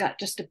that it's got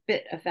just a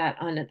bit of that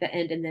on at the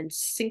end, and then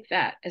sink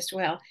that as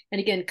well. And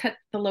again, cut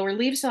the lower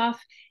leaves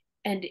off.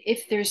 And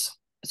if there's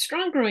a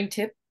strong growing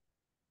tip,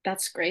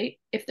 that's great.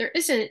 If there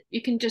isn't,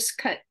 you can just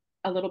cut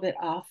a little bit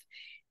off.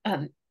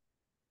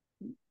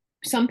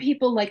 Some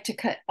people like to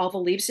cut all the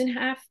leaves in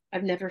half.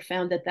 I've never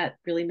found that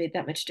really made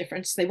that much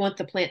difference. They want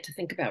the plant to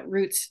think about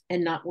roots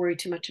and not worry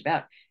too much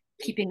about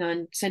keeping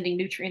on sending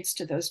nutrients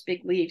to those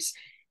big leaves.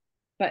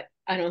 But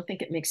I don't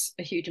think it makes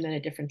a huge amount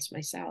of difference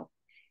myself.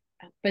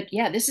 But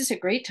yeah, this is a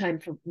great time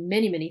for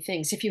many, many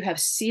things. If you have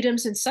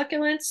sedums and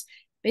succulents,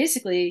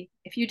 basically,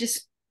 if you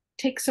just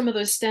take some of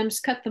those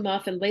stems, cut them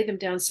off, and lay them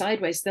down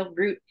sideways, they'll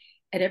root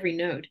at every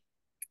node.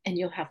 And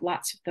you'll have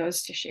lots of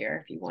those to share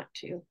if you want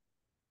to.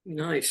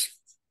 Nice.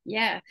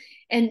 Yeah.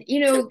 And,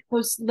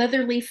 those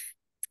leather leaf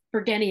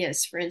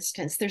Bergenias, for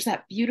instance, there's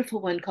that beautiful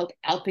one called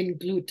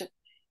Alpenglut,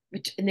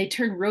 and they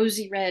turn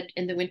rosy red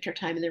in the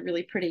wintertime, and they're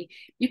really pretty.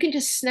 You can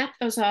just snap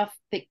those off.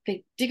 They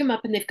dig them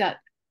up, and they've got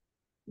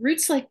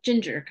roots like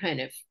ginger, kind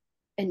of.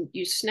 And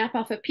you snap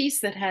off a piece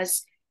that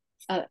has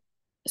a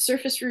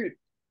surface root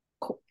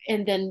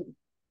and then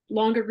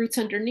longer roots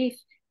underneath,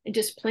 and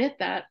just plant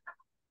that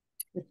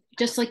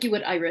just like you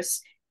would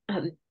iris,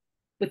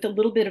 with a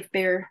little bit of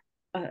bare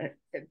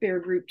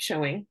root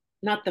showing,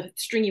 not the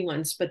stringy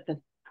ones, but the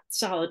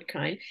solid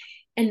kind.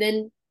 And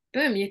then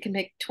boom, you can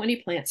make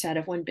 20 plants out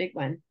of one big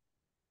one,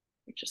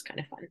 which is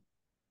kind of fun.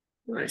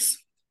 Nice.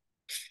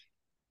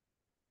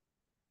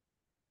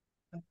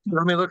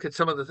 Let me look at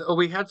some of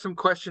we had some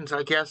questions,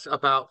 I guess,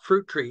 about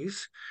fruit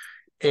trees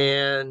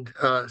and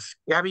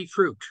scabby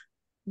fruit.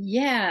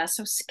 Yeah,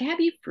 so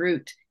scabby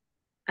fruit.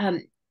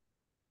 Um,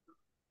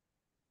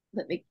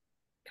 let me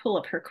pull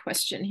up her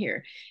question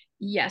here.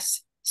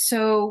 Yes,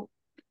 so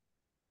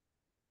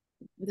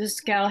this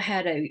gal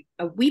had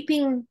a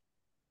weeping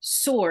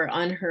sore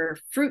on her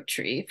fruit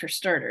tree, for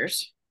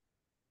starters.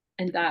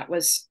 And that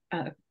was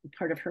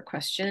part of her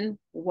question.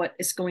 What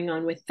is going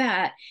on with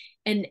that?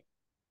 And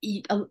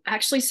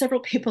actually, several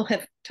people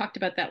have talked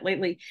about that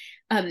lately.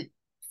 Um,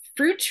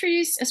 Fruit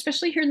trees,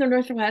 especially here in the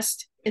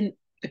Northwest, in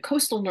the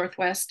coastal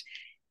Northwest,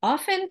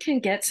 often can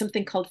get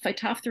something called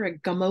Phytophthora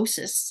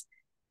gummosis.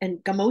 And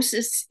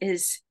gummosis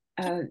is,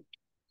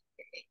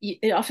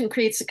 it often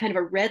creates a kind of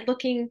a red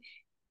looking,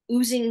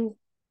 oozing,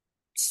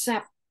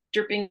 sap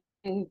dripping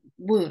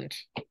wound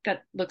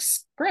that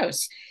looks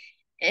gross.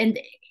 And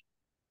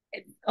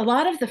a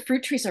lot of the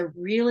fruit trees are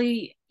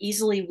really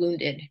easily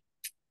wounded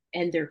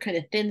and they're kind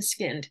of thin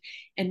skinned.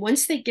 And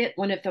once they get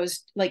one of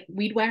those, like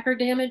weed whacker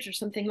damage or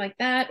something like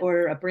that,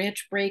 or a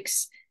branch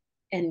breaks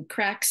and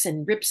cracks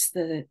and rips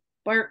the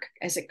bark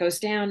as it goes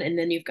down, and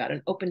then you've got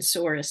an open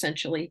sore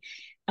essentially.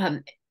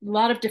 A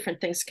lot of different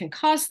things can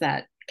cause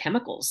that: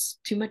 chemicals,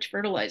 too much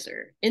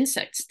fertilizer,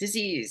 insects,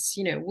 disease,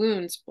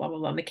 wounds, blah, blah,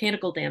 blah,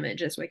 mechanical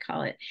damage, as we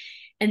call it.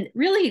 And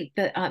really,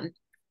 the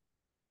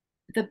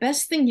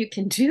best thing you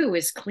can do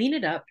is clean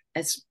it up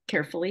as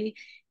carefully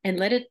and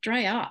let it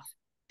dry off,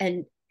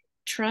 and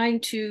trying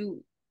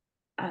to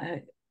uh,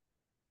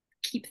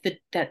 keep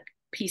that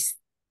piece,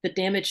 the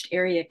damaged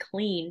area,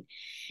 clean.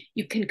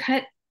 You can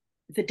cut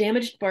the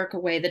damaged bark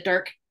away, the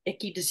dark,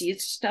 icky,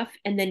 diseased stuff,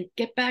 and then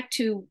get back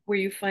to where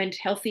you find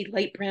healthy,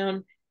 light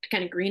brown,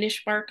 kind of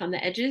greenish bark on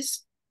the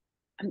edges.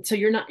 So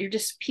you're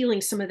just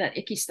peeling some of that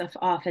icky stuff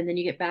off, and then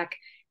you get back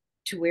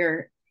to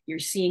where you're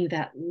seeing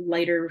that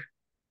lighter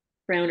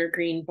brown or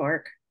green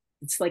bark.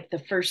 It's like the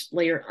first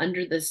layer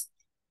under the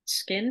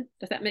skin.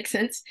 Does that make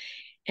sense?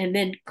 And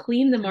then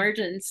clean the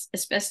margins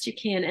as best you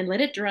can and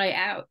let it dry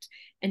out.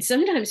 And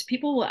sometimes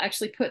people will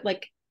actually put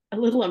like a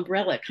little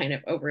umbrella kind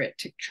of over it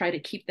to try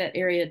to keep that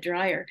area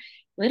drier.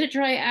 Let it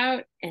dry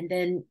out and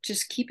then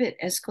just keep it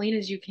as clean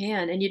as you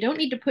can. And you don't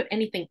need to put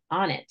anything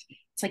on it.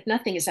 It's like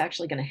nothing is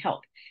actually going to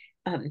help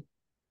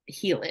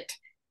heal it.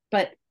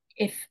 But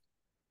if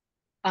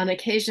on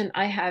occasion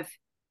I have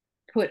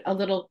put a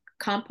little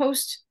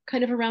compost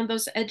kind of around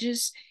those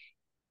edges,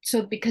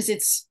 so because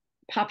it's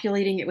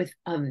populating it with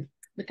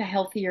a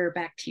healthier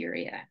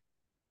bacteria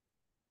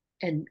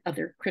and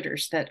other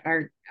critters that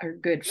are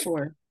good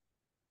for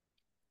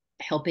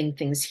helping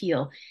things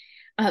heal.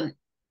 Um,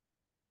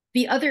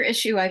 the other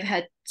issue, I've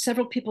had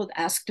several people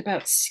asked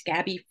about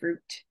scabby fruit,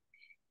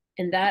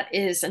 and that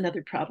is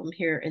another problem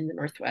here in the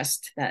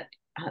Northwest that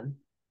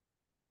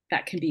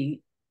can be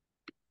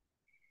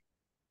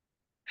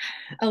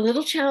a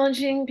little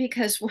challenging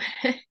because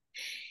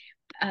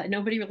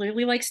nobody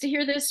really likes to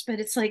hear this, but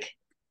it's like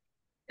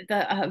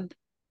the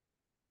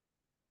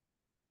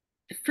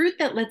fruit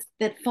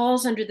that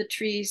falls under the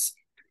trees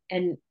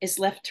and is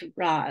left to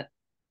rot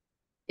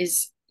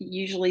is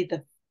usually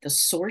the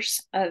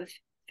source of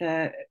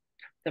the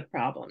the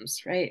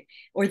problems, right?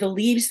 Or the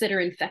leaves that are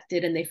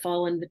infected and they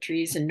fall in the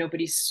trees and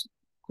nobody's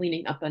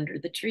cleaning up under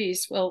the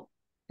trees. Well,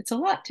 it's a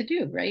lot to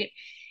do, right?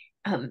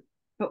 Um,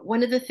 but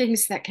one of the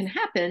things that can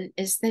happen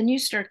is then you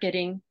start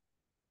getting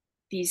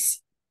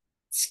these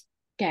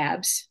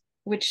scabs,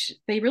 which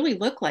they really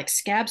look like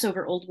scabs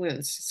over old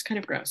wounds. It's kind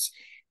of gross.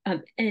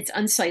 And it's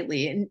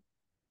unsightly. And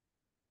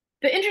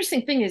the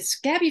interesting thing is,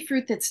 scabby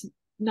fruit that's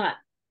not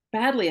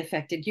badly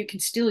affected, you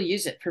can still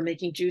use it for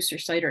making juice or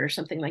cider or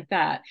something like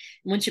that.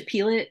 And once you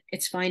peel it,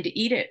 it's fine to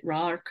eat it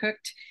raw or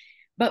cooked.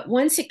 But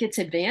once it gets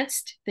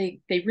advanced,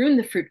 they ruin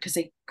the fruit because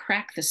they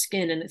crack the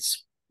skin and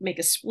it's make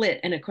a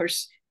split. And of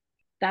course,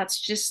 that's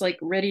just like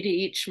ready to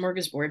eat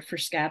smorgasbord for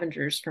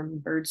scavengers, from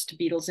birds to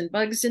beetles and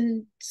bugs.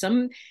 And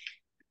some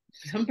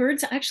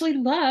birds actually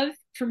love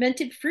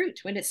fermented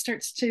fruit when it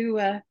starts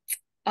to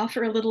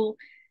offer a little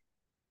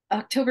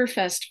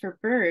Oktoberfest for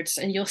birds.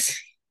 And you'll see,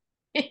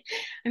 I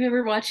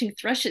remember watching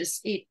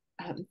thrushes eat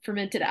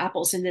fermented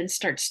apples and then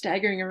start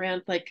staggering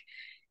around like,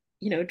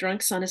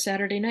 drunks on a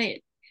Saturday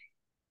night.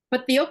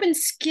 But the open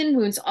skin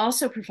wounds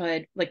also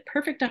provide like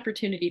perfect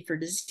opportunity for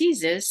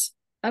diseases,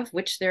 of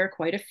which there are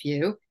quite a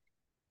few.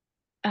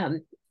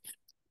 Um,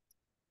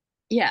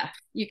 yeah,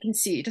 you can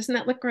see. Doesn't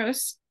that look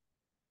gross?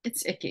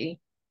 It's icky.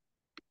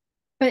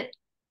 But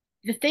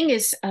the thing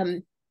is,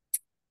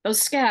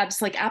 those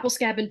scabs, like apple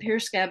scab and pear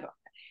scab,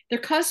 they're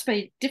caused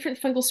by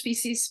different fungal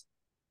species,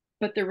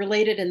 but they're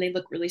related and they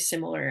look really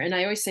similar. And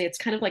I always say it's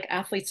kind of like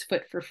athlete's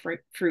foot for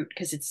fruit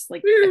because it's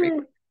like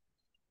everywhere,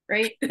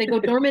 right? They go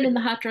dormant in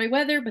the hot, dry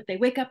weather, but they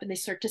wake up and they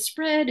start to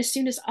spread as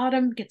soon as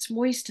autumn gets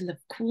moist and the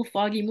cool,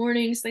 foggy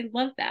mornings. They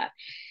love that.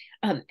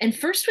 And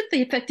first with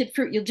the affected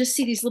fruit, you'll just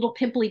see these little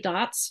pimply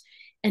dots,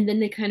 and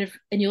then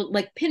and you'll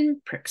like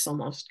pin pricks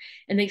almost,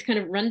 and they kind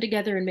of run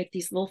together and make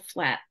these little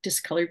flat,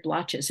 discolored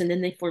blotches, and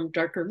then they form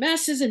darker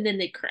masses, and then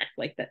they crack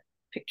like that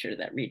picture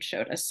that Reed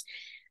showed us.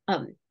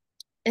 Um,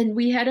 and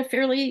we had a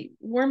fairly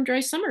warm, dry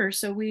summer,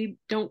 so we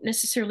don't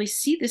necessarily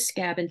see the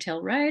scab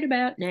until right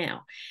about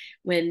now,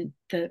 when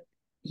the,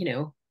 you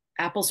know,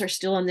 apples are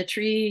still on the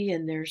tree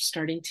and they're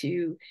starting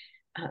to,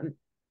 um,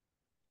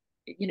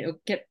 you know,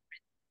 get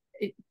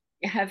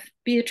have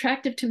be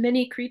attractive to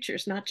many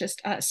creatures, not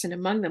just us. And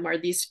among them are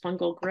these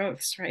fungal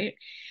growths, right?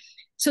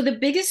 So the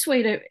biggest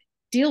way to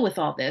deal with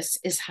all this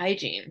is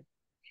hygiene,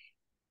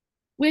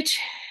 which,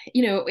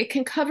 you know, it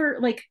can cover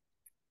like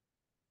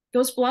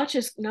those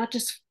blotches, not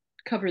just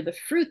cover the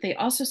fruit, they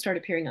also start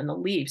appearing on the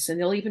leaves, and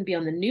they'll even be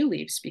on the new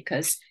leaves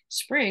because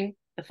spring,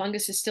 the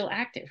fungus is still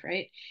active,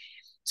 right?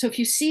 So if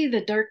you see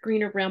the dark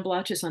green or brown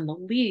blotches on the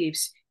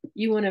leaves,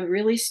 you want to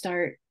really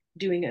start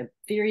doing a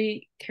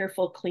very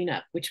careful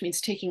cleanup, which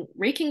means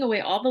raking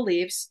away all the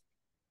leaves,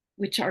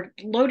 which are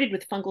loaded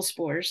with fungal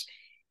spores,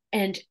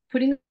 and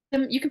putting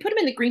them, you can put them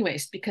in the green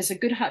waste because a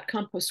good hot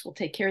compost will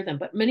take care of them.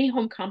 But many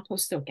home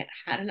composts don't get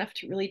hot enough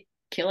to really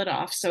kill it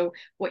off. So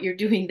what you're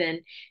doing then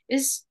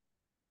is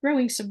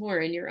growing some more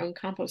in your own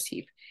compost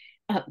heap.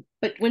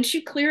 But once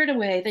you clear it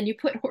away, then you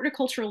put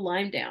horticultural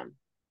lime down,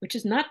 which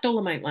is not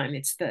dolomite lime.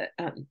 It's the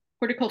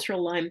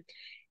horticultural lime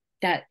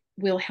that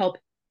will help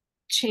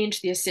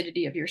change the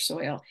acidity of your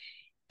soil.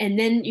 And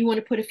then you want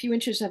to put a few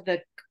inches of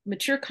the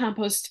mature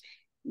compost,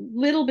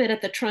 little bit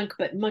at the trunk,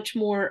 but much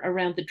more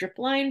around the drip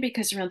line,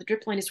 because around the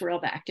drip line is where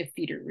all the active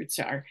feeder roots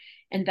are.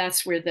 And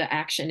that's where the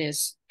action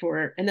is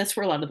for, and that's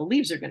where a lot of the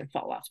leaves are going to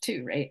fall off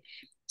too, right?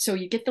 So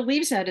you get the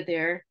leaves out of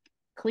there,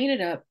 clean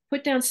it up,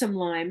 put down some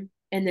lime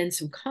and then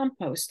some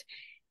compost.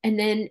 And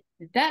then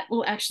that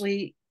will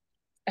actually,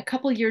 a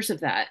couple of years of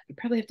that, you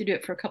probably have to do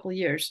it for a couple of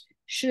years,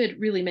 should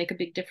really make a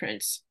big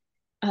difference.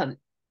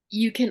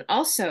 You can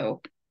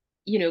also,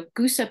 you know,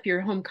 goose up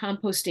your home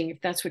composting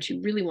if that's what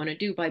you really want to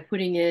do by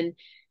putting in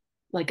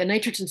like a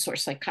nitrogen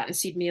source like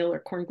cottonseed meal or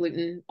corn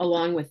gluten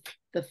along with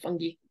the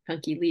funky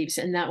leaves,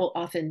 and that will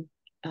often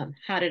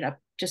hot it up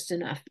just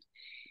enough.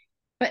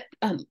 But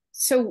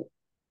so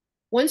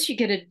once you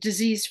get a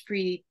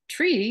disease-free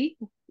tree,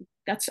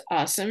 that's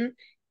awesome.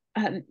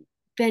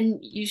 Then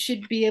you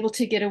should be able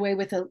to get away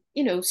with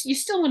you know, you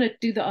still want to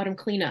do the autumn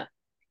cleanup.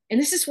 And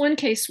this is one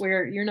case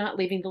where you're not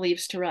leaving the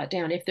leaves to rot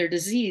down. If they're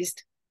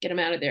diseased, get them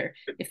out of there.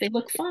 If they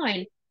look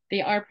fine,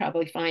 they are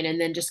probably fine. And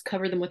then just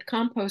cover them with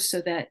compost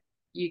so that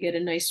you get a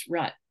nice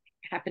rot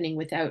happening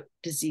without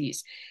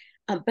disease.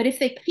 But if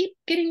they keep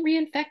getting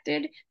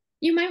reinfected,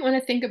 you might want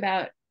to think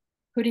about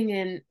putting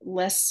in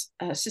less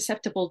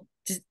susceptible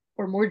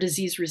or more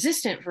disease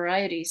resistant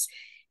varieties.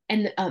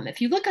 And if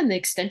you look on the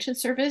Extension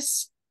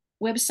Service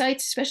websites,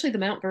 especially the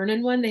Mount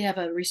Vernon one, they have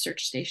a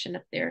research station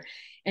up there,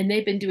 and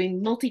they've been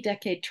doing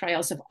multi-decade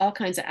trials of all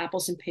kinds of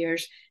apples and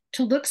pears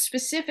to look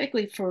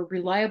specifically for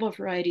reliable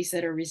varieties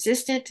that are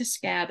resistant to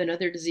scab and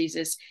other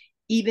diseases,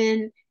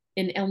 even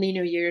in El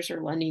Nino years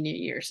or La Nina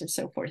years and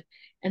so forth.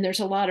 And there's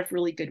a lot of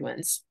really good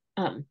ones.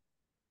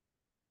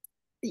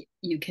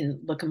 You can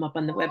look them up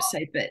on the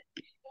website, but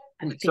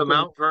I'm So thinking,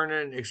 Mount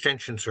Vernon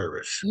Extension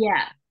Service.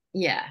 yeah,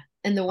 yeah.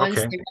 And the ones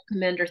Okay. they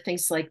recommend are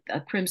things like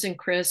Crimson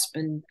Crisp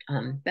and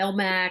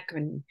Belmac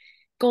and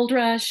Gold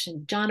Rush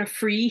and Jonna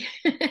Free,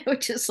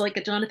 which is like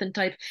a Jonathan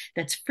type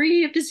that's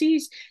free of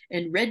disease,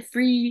 and Red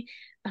Free,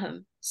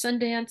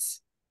 Sundance.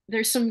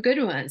 There's some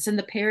good ones. And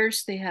the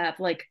pears, they have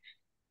like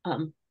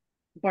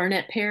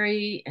Barnett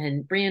Perry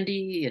and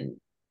Brandy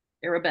and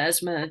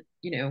Arabasma,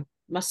 you know,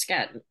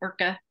 Muscat and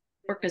Orca.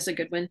 Orca's a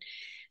good one.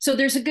 So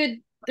there's a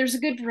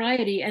good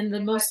variety, and the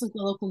most of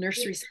the local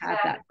nurseries have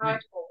that.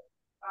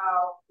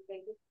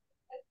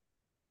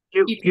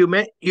 You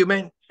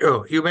can,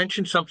 You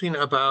mentioned something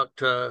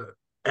about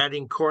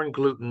adding corn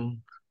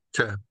gluten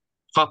to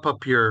pop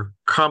up your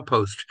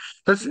compost.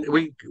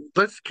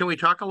 Can we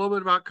talk a little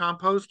bit about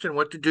compost and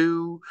what to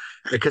do,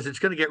 because it's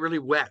going to get really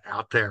wet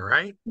out there,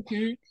 right?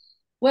 mhm.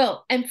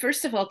 Well, and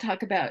first of all,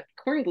 talk about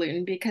corn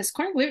gluten, because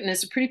corn gluten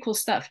is pretty cool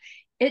stuff.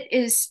 It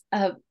is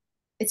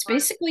it's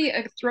basically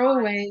a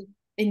throwaway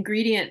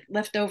ingredient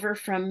left over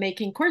from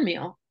making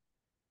cornmeal,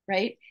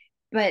 right?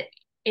 But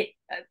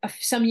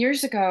some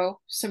years ago,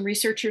 some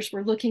researchers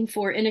were looking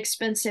for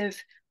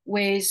inexpensive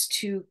ways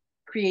to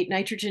create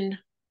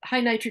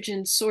high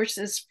nitrogen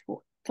sources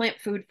for plant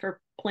food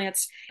for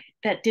plants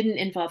that didn't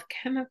involve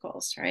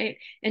chemicals, right?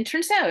 And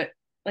turns out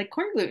like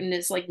corn gluten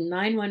is like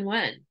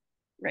 911,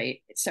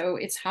 right? So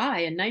it's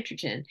high in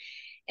nitrogen.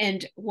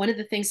 And one of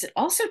the things it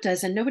also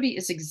does, and nobody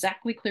is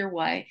exactly clear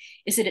why,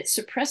 is that it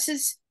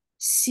suppresses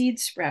seed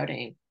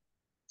sprouting.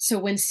 So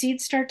when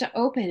seeds start to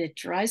open, it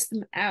dries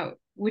them out,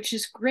 which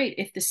is great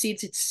if the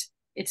seeds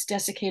it's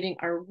desiccating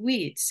are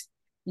weeds.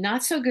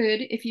 Not so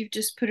good if you've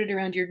just put it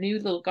around your new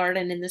little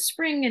garden in the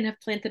spring and have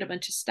planted a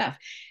bunch of stuff.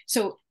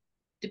 So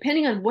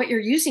depending on what you're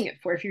using it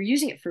for, if you're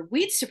using it for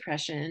weed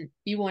suppression,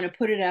 you want to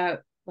put it out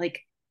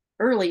like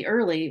early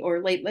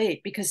or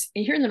late, because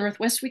here in the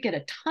Northwest, we get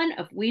a ton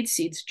of weed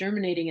seeds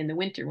germinating in the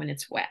winter when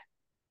it's wet,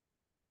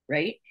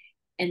 right?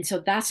 And so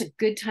that's a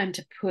good time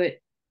to put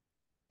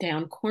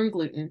down corn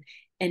gluten.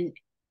 And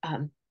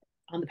on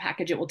the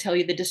package, it will tell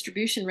you the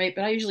distribution rate,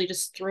 but I usually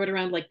just throw it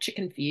around like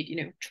chicken feed, you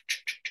know,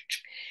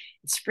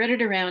 spread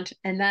it around,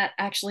 and that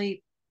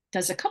actually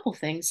does a couple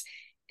things.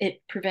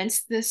 It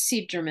prevents the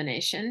seed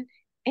germination,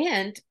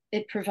 and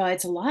it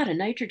provides a lot of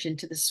nitrogen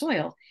to the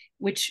soil,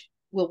 which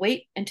will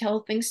wait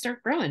until things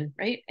start growing,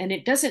 right? And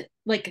it doesn't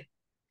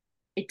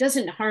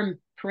harm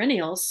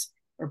perennials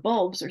or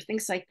bulbs or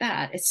things like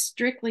that. It's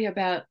strictly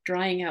about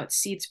drying out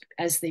seeds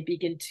as they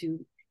begin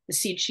to, the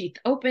seed sheath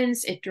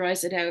opens, it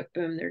dries it out,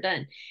 boom, they're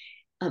done.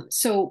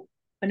 So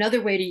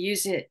another way to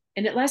use it,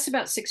 and it lasts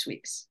about 6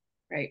 weeks,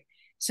 right?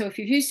 So if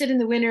you've used it in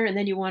the winter and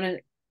then you want to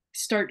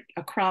start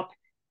a crop,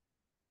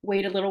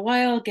 wait a little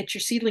while, get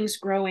your seedlings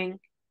growing,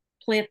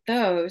 plant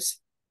those,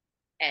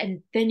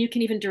 and then you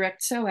can even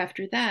direct sow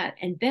after that.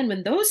 And then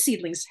when those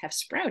seedlings have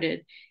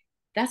sprouted,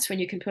 that's when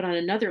you can put on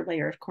another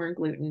layer of corn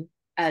gluten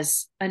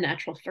as a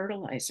natural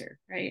fertilizer,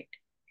 right?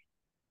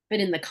 But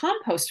in the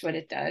compost, what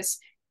it does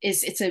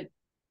is it's a,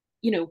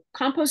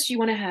 compost, you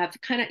want to have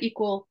kind of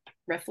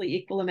roughly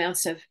equal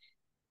amounts of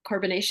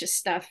carbonaceous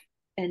stuff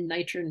and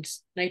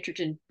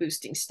nitrogen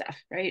boosting stuff,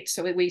 right?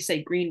 So we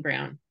say green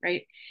brown,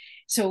 right?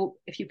 So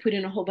if you put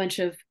in a whole bunch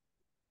of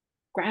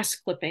grass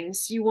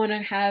clippings, you want to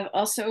have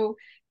also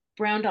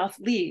browned off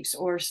leaves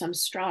or some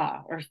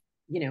straw or,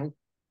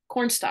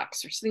 corn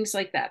stalks or things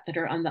like that that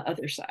are on the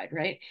other side,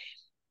 right?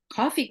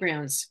 Coffee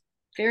grounds,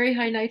 very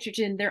high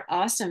nitrogen. They're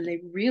awesome. They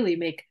really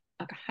make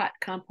a hot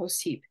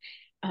compost heap.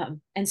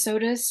 And so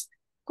does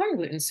corn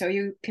gluten. So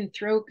you can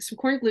throw some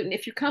corn gluten.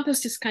 If your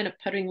compost is kind of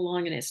puttering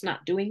along and it's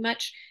not doing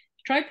much,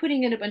 try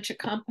putting in a bunch of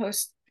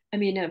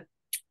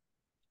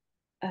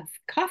of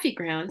coffee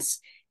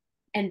grounds,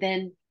 and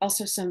then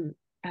also some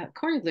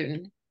corn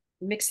gluten.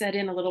 Mix that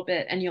in a little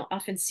bit, and you'll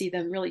often see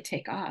them really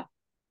take off.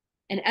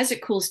 And as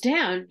it cools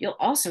down, you'll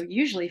also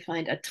usually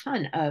find a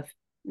ton of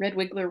red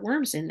wiggler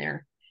worms in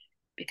there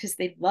because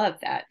they love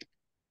that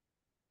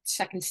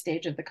second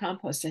stage of the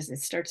compost as it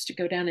starts to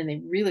go down, and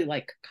they really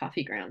like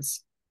coffee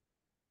grounds.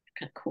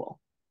 Kind of cool.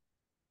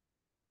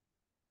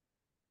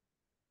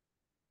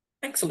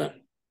 Excellent.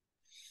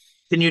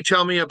 Can you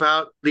tell me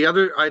about the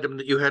other item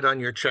that you had on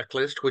your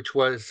checklist, which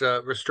was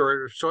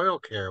restorative soil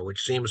care,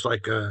 which seems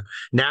like a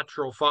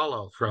natural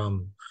follow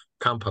from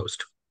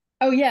compost?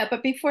 Oh yeah,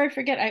 but before I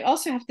forget, I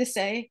also have to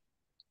say,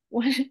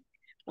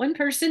 one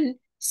person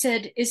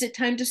said, "Is it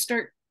time to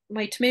start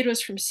my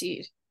tomatoes from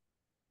seed?"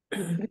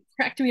 It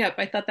cracked me up.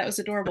 I thought that was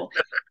adorable.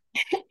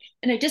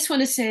 And I just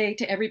want to say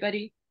to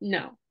everybody,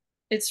 no,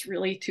 it's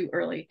really too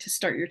early to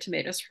start your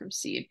tomatoes from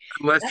seed.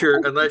 Unless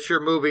you're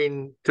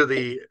moving to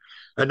the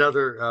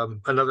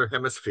another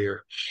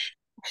hemisphere.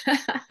 But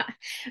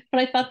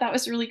I thought that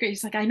was really great.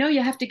 He's like, I know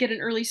you have to get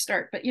an early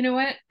start, but you know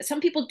what? Some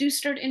people do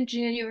start in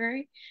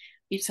January.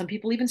 Some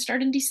people even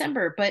start in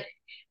December. But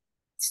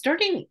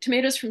starting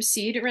tomatoes from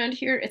seed around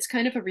here, it's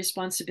kind of a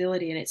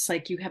responsibility. And it's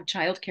like you have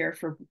childcare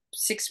for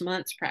 6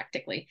 months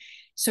practically.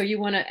 So you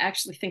want to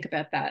actually think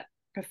about that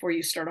before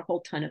you start a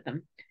whole ton of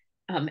them.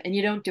 And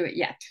you don't do it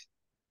yet.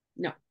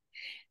 No.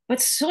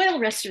 But soil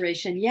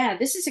restoration, yeah,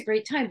 this is a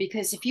great time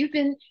because if you've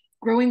been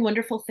growing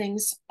wonderful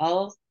things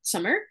all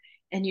summer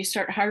and you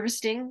start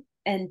harvesting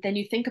and then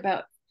you think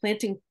about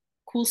planting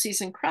cool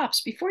season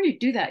crops, before you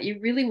do that, you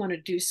really want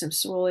to do some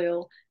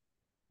soil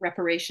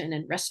reparation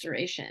and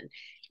restoration.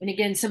 And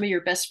again, some of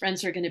your best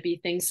friends are going to be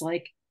things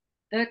like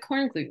the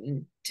corn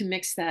gluten to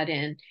mix that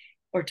in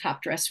or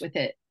top dress with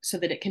it so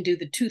that it can do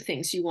the two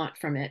things you want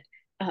from it.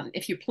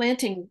 If you're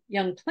planting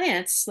young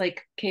plants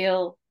like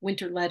kale,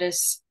 winter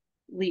lettuce,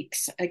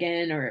 leeks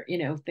again, or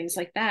things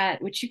like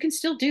that, which you can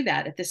still do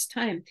that at this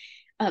time,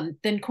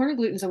 then corn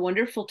gluten is a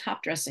wonderful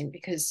top dressing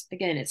because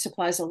again, it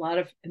supplies a lot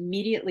of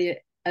immediately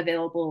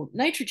available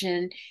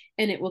nitrogen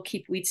and it will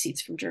keep weed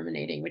seeds from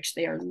germinating, which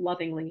they are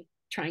lovingly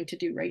trying to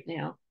do right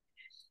now.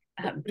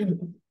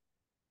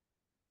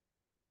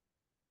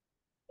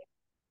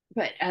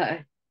 But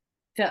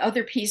the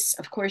other piece,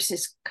 of course,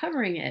 is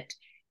covering it.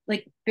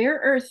 Like bare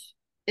earth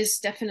is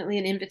definitely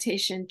an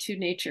invitation to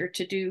nature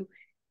to do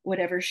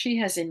whatever she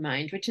has in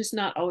mind, which is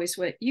not always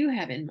what you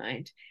have in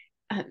mind.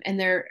 And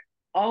there are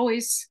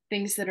always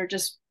things that are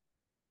just,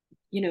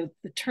 the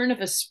turn of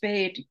a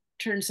spade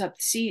turns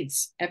up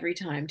seeds every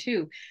time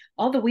too.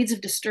 All the weeds of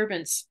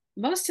disturbance,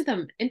 most of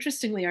them,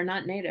 interestingly, are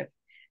not native.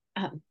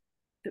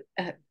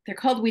 They're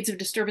called weeds of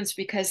disturbance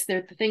because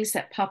they're the things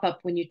that pop up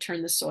when you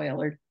turn the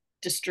soil or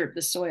disturb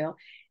the soil.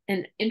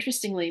 And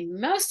interestingly,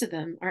 most of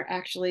them are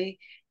actually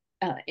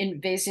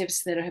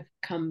invasives that have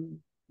come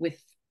with,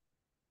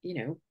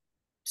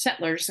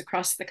 settlers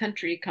across the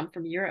country, come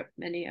from Europe,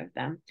 many of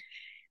them.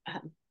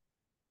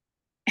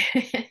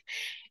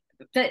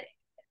 But,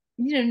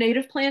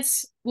 native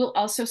plants will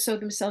also sow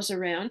themselves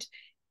around,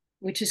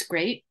 which is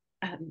great.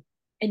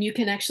 And you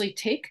can actually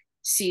take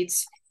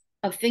seeds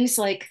of things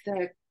like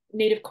the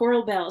native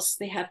coral bells.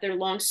 They have their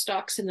long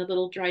stalks and the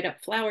little dried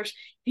up flowers.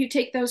 If you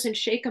take those and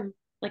shake them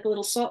like a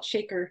little salt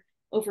shaker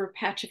over a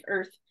patch of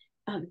earth,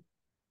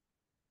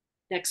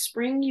 next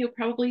spring you'll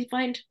probably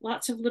find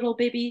lots of little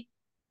baby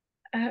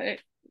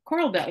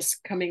coral bells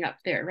coming up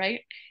there,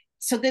 right?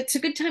 So that's a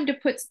good time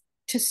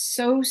to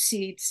sow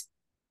seeds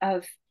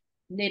of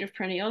native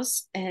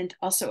perennials and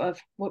also of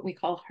what we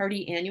call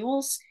hardy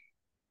annuals.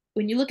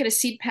 When you look at a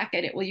seed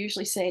packet, it will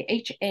usually say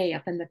HA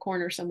up in the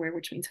corner somewhere,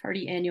 which means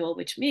hardy annual,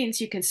 which means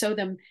you can sow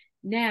them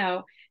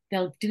now.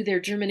 They'll do their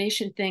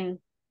germination thing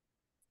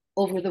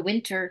over the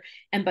winter,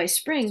 and by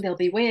spring they'll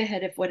be way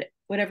ahead of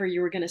whatever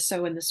you were going to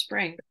sow in the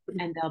spring,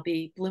 and they'll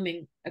be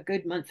blooming a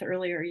good month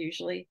earlier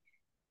usually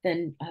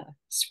than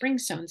spring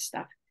sown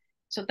stuff.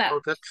 So that,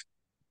 Oh,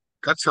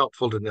 that's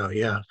helpful to know.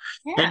 Yeah.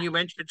 And yeah, you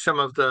mentioned some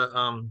of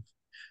the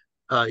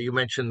you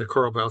mentioned the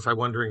coral bells. I'm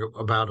wondering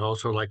about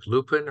also like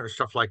lupin or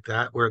stuff like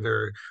that,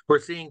 where we're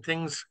seeing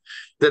things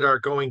that are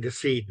going to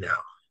seed now.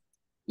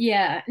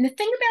 yeah. And the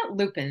thing about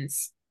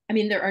lupins, I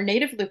mean, there are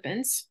native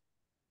lupins.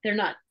 They're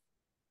not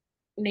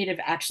native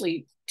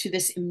actually to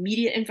this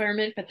immediate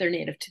environment, but they're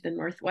native to the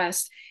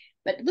Northwest.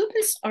 But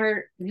lupins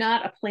are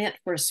not a plant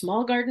for a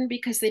small garden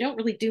because they don't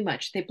really do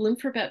much. They bloom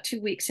for about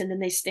 2 weeks and then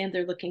they stand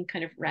there looking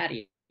kind of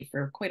ratty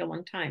for quite a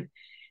long time.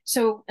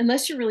 So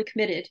unless you're really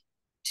committed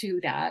to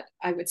that,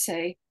 I would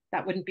say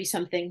that wouldn't be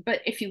something.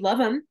 But if you love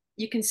them,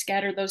 you can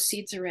scatter those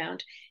seeds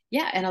around.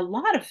 Yeah, and a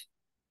lot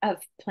of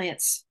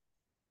plants,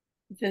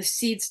 the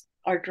seeds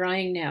are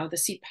drying now, the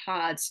seed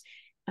pods.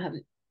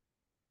 Um,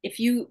 if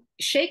you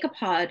shake a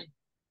pod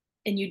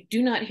and you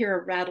do not hear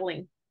a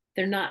rattling,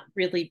 they're not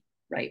really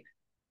ripe.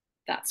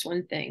 That's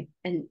one thing.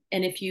 And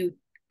if you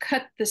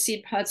cut the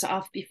seed pods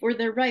off before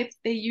they're ripe,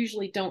 they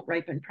usually don't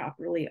ripen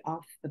properly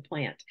off the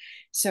plant.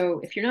 So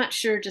if you're not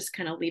sure, just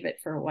kind of leave it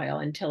for a while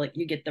until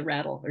you get the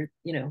rattle or,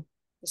 the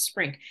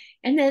spring.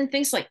 And then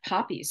things like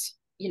poppies,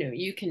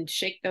 you can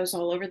shake those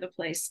all over the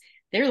place.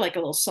 They're like a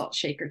little salt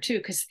shaker too,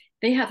 because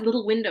they have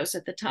little windows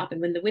at the top.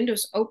 And when the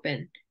windows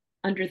open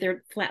under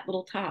their flat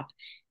little top,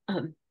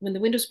 when the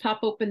windows pop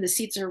open, the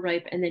seeds are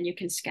ripe, and then you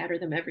can scatter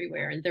them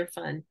everywhere, and they're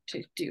fun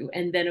to do.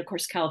 And then, of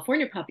course,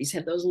 California poppies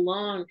have those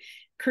long,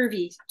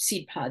 curvy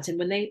seed pods, and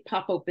when they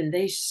pop open,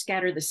 they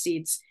scatter the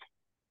seeds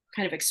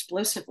kind of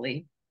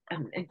explosively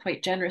and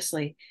quite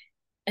generously.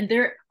 And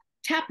they're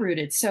tap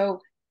rooted,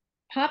 so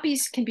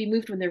poppies can be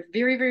moved when they're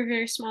very, very,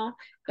 very small,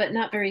 but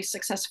not very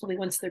successfully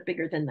once they're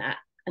bigger than that,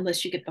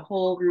 unless you get the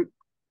whole root,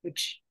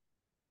 which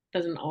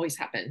doesn't always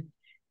happen.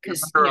 You're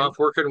Because, better off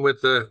working with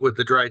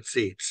the dried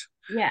seeds.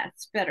 yeah,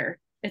 it's better.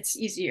 It's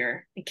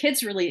easier. And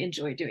kids really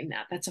enjoy doing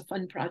that. That's a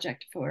fun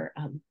project for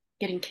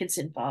getting kids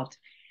involved.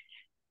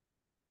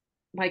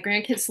 My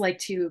grandkids like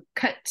to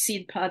cut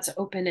seed pods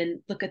open and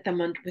look at them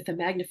with a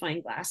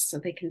magnifying glass so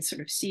they can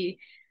sort of see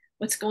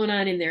what's going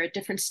on in there at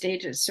different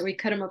stages. So we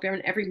cut them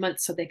open every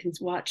month so they can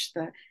watch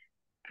the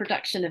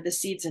production of the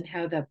seeds and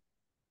how the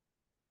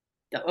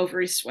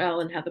ovaries swell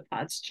and how the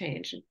pods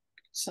change.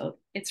 So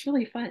it's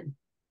really fun.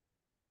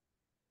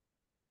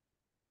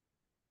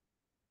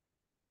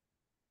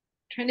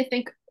 Trying to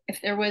think if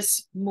there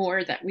was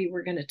more that we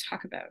were going to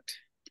talk about.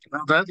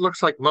 Well, that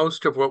looks like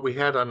most of what we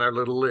had on our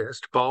little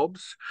list.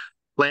 Bulbs,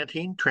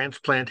 planting,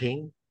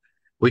 transplanting.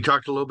 We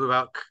talked a little bit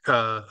about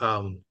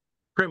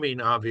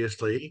priming,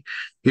 obviously.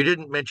 You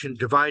didn't mention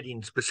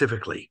dividing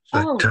specifically,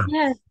 but Oh,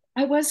 yeah,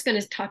 I was going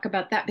to talk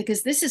about that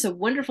because this is a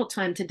wonderful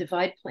time to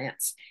divide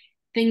plants.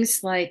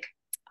 Things like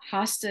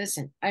hostas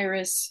and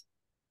iris,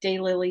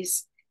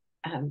 daylilies,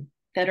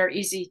 that are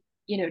easy,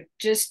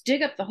 just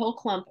dig up the whole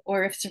clump.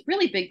 Or if it's a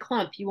really big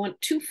clump, you want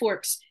two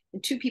forks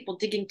and two people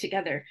digging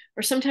together.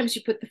 Or sometimes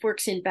you put the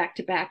forks in back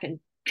to back and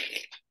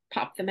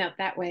pop them out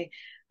that way.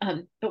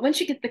 But once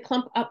you get the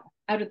clump up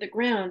out of the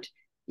ground,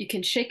 you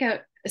can shake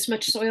out as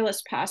much soil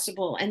as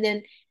possible. And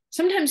then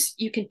sometimes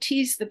you can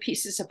tease the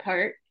pieces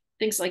apart.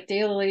 Things like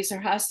daylilies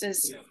or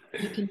hostas,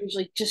 you can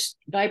usually just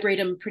vibrate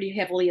them pretty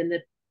heavily and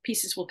the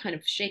pieces will kind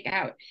of shake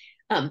out.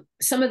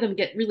 Some of them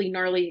get really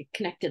gnarly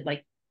connected,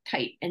 like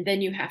tight, and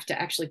then you have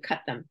to actually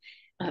cut them.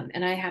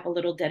 And I have a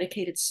little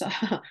dedicated saw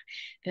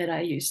that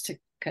I use to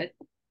cut,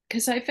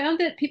 because I found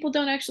that people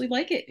don't actually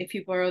like it if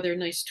you borrow their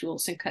nice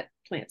tools and cut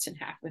plants in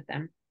half with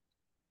them.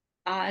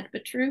 Odd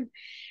but true.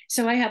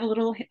 So I have a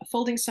little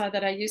folding saw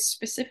that I use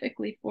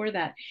specifically for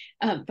that.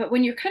 But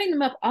when you're cutting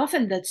them up,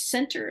 often the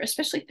center,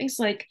 especially things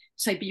like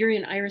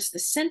Siberian iris, the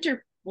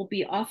center will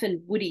be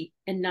often woody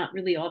and not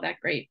really all that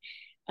great.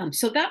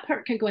 So that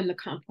part can go in the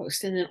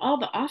compost. And then all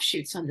the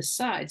offshoots on the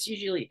sides,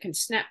 usually you can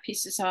snap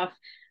pieces off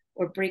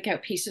or break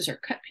out pieces or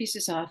cut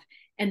pieces off.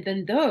 And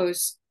then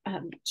those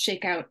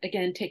shake out,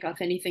 again, take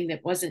off anything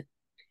that wasn't,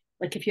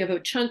 like if you have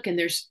a chunk and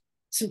there's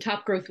some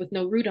top growth with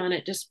no root on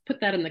it, just put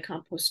that in the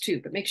compost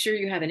too. But make sure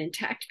you have an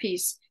intact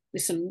piece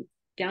with some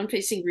down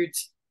facing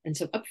roots and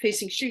some up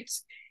facing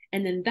shoots.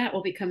 And then that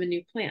will become a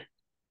new plant.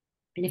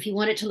 And if you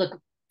want it to look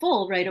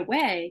full right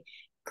away,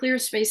 clear a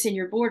space in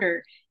your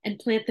border and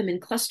plant them in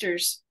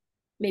clusters,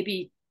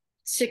 maybe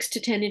 6 to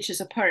 10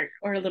 inches apart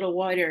or a little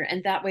wider.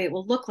 And that way it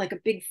will look like a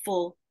big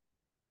full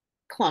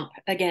clump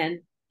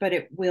again, but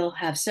it will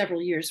have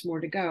several years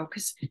more to go,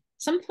 because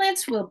some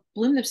plants will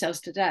bloom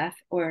themselves to death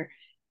or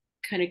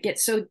kind of get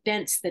so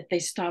dense that they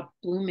stop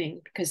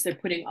blooming because they're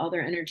putting all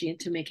their energy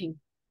into making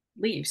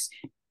leaves.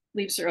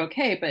 Leaves are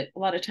okay, but a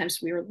lot of times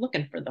we were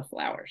looking for the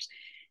flowers.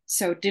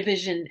 So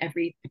division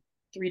every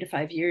 3 to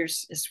 5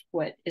 years is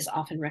what is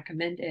often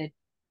recommended.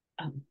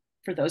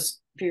 for those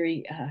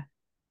very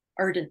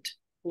ardent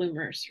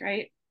bloomers,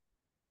 right?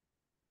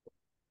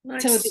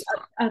 Nice. So the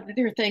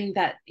other thing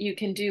that you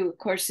can do, of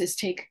course, is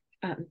take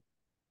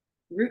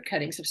root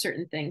cuttings of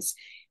certain things.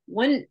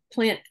 One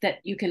plant that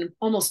you can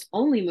almost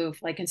only move,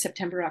 like in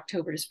September,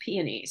 October, is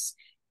peonies.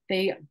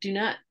 They do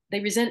not,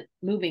 they resent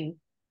moving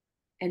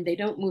and they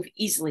don't move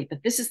easily,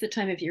 but this is the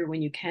time of year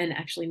when you can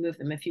actually move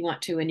them if you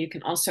want to, and you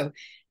can also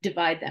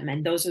divide them.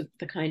 And those are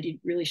the kind you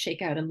really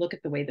shake out and look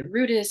at the way the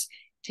root is.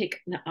 Take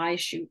an eye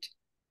shoot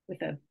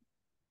with a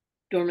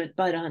dormant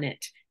bud on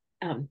it.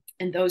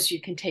 And those you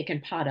can take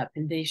and pot up,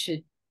 and they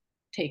should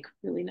take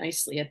really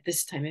nicely at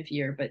this time of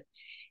year. But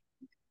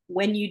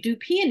when you do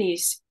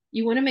peonies,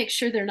 you want to make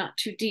sure they're not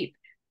too deep,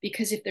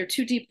 because if they're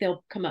too deep,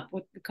 they'll come up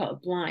what we call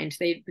blind.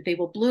 They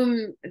will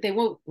bloom. They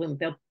won't bloom.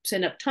 They'll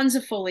send up tons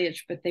of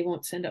foliage, but they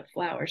won't send up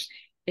flowers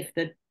if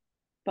the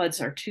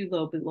buds are too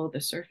low below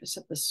the surface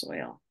of the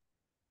soil.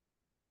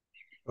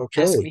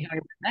 Okay. Ask me how I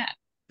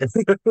did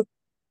that.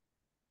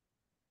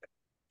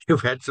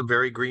 You've had some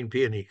very green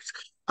peonies.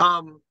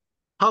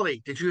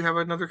 Holly, did you have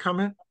another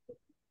comment?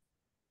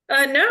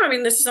 No, I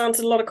mean, this has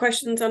answered a lot of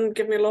questions and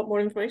given me a lot more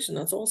information.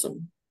 That's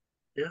awesome.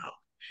 Yeah.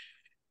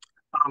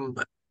 I'm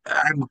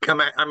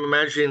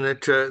imagining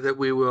that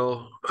we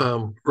will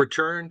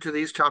return to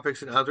these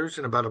topics and others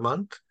in about a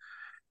month.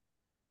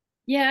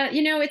 Yeah,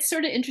 it's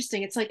sort of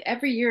interesting. It's like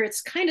every year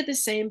it's kind of the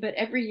same, but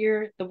every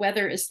year the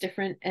weather is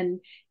different.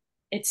 And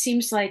it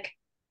seems like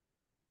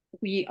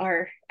we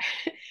are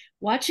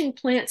watching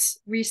plants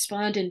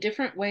respond in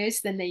different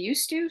ways than they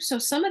used to. So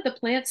some of the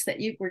plants that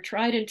were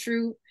tried and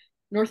true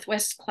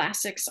Northwest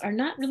classics are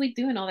not really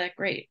doing all that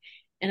great.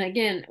 And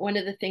again, one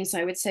of the things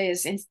I would say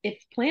is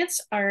if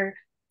plants are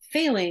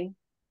failing,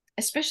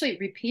 especially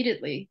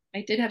repeatedly,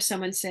 I did have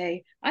someone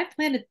say, I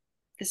planted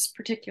this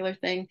particular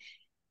thing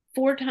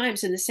 4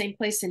 times in the same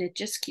place and it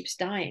just keeps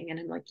dying. And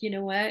I'm like, you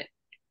know what?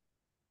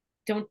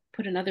 Don't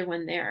put another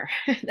one there.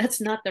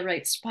 That's not the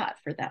right spot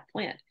for that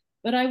plant,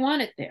 but I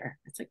want it there.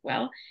 It's like,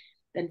 well,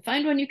 then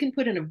find one you can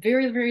put in a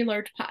very, very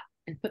large pot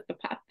and put the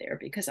pot there,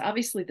 because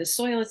obviously the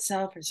soil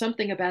itself or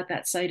something about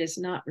that site is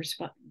not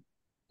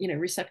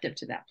receptive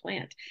to that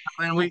plant.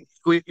 And we've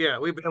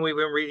been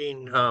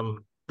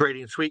reading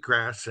Braiding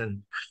Sweetgrass,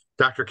 and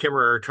Dr.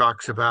 Kimmerer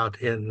talks about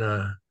in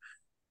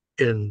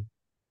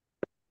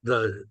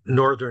the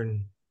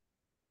northern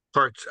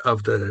parts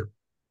of the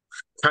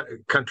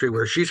country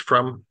where she's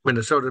from,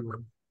 Minnesota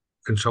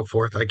and so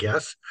forth, I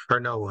guess, or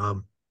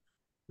no,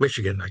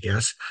 Michigan, I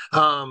guess.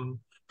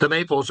 The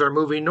maples are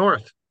moving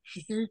north.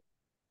 Mm-hmm.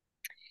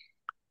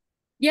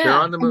 They're Yeah.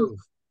 on the move.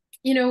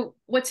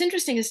 What's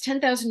interesting is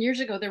 10,000 years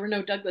ago, there were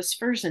no Douglas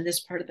firs in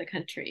this part of the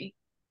country,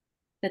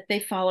 that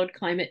they followed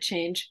climate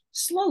change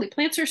slowly.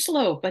 Plants are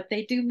slow, but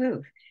they do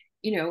move,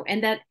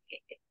 and that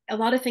a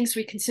lot of things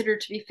we consider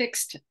to be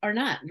fixed are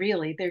not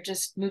really. They're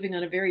just moving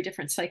on a very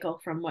different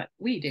cycle from what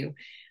we do.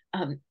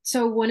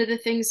 So one of the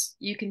things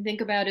you can think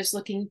about is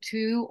looking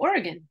to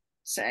Oregon,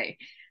 say.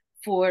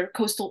 For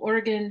coastal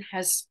Oregon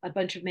has a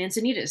bunch of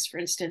manzanitas, for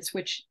instance,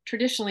 which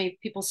traditionally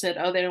people said,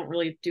 oh, they don't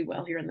really do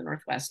well here in the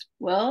Northwest.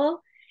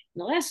 Well, in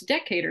the last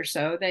decade or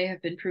so, they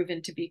have been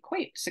proven to be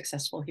quite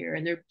successful here.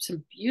 And there are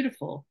some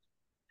beautiful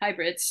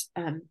hybrids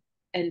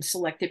and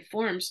selected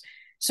forms.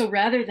 So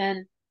rather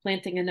than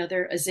planting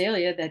another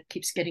azalea that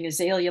keeps getting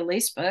azalea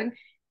lacebug,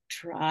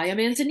 try a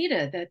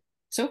manzanita that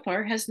so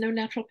far has no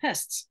natural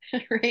pests,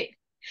 right?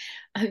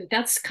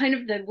 That's kind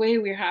of the way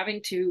we're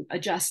having to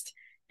adjust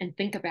and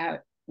think about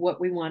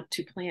what we want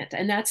to plant.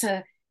 And that's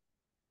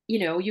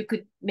you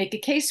could make a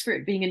case for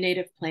it being a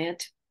native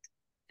plant.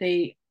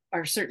 They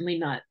are certainly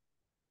not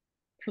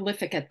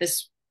prolific at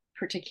this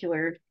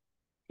particular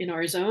in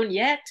our zone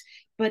yet,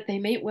 but they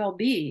may well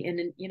be.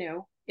 And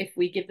if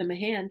we give them a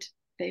hand,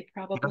 they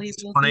probably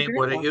will do ain't very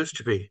what it well. used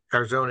to be.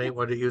 Our zone ain't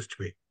what it used to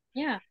be.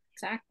 Yeah,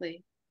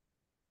 exactly.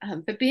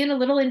 But being a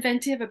little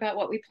inventive about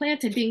what we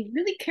plant and being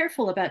really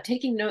careful about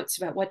taking notes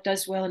about what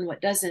does well and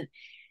what doesn't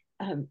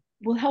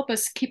will help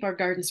us keep our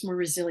gardens more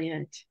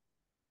resilient.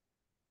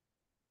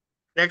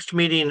 Next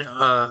meeting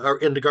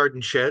in the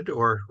garden shed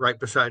or right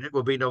beside it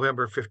will be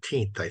November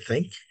 15th, I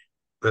think.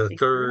 The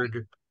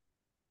third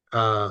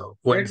Third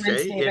Wednesday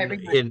Wednesday of every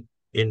month.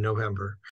 in November.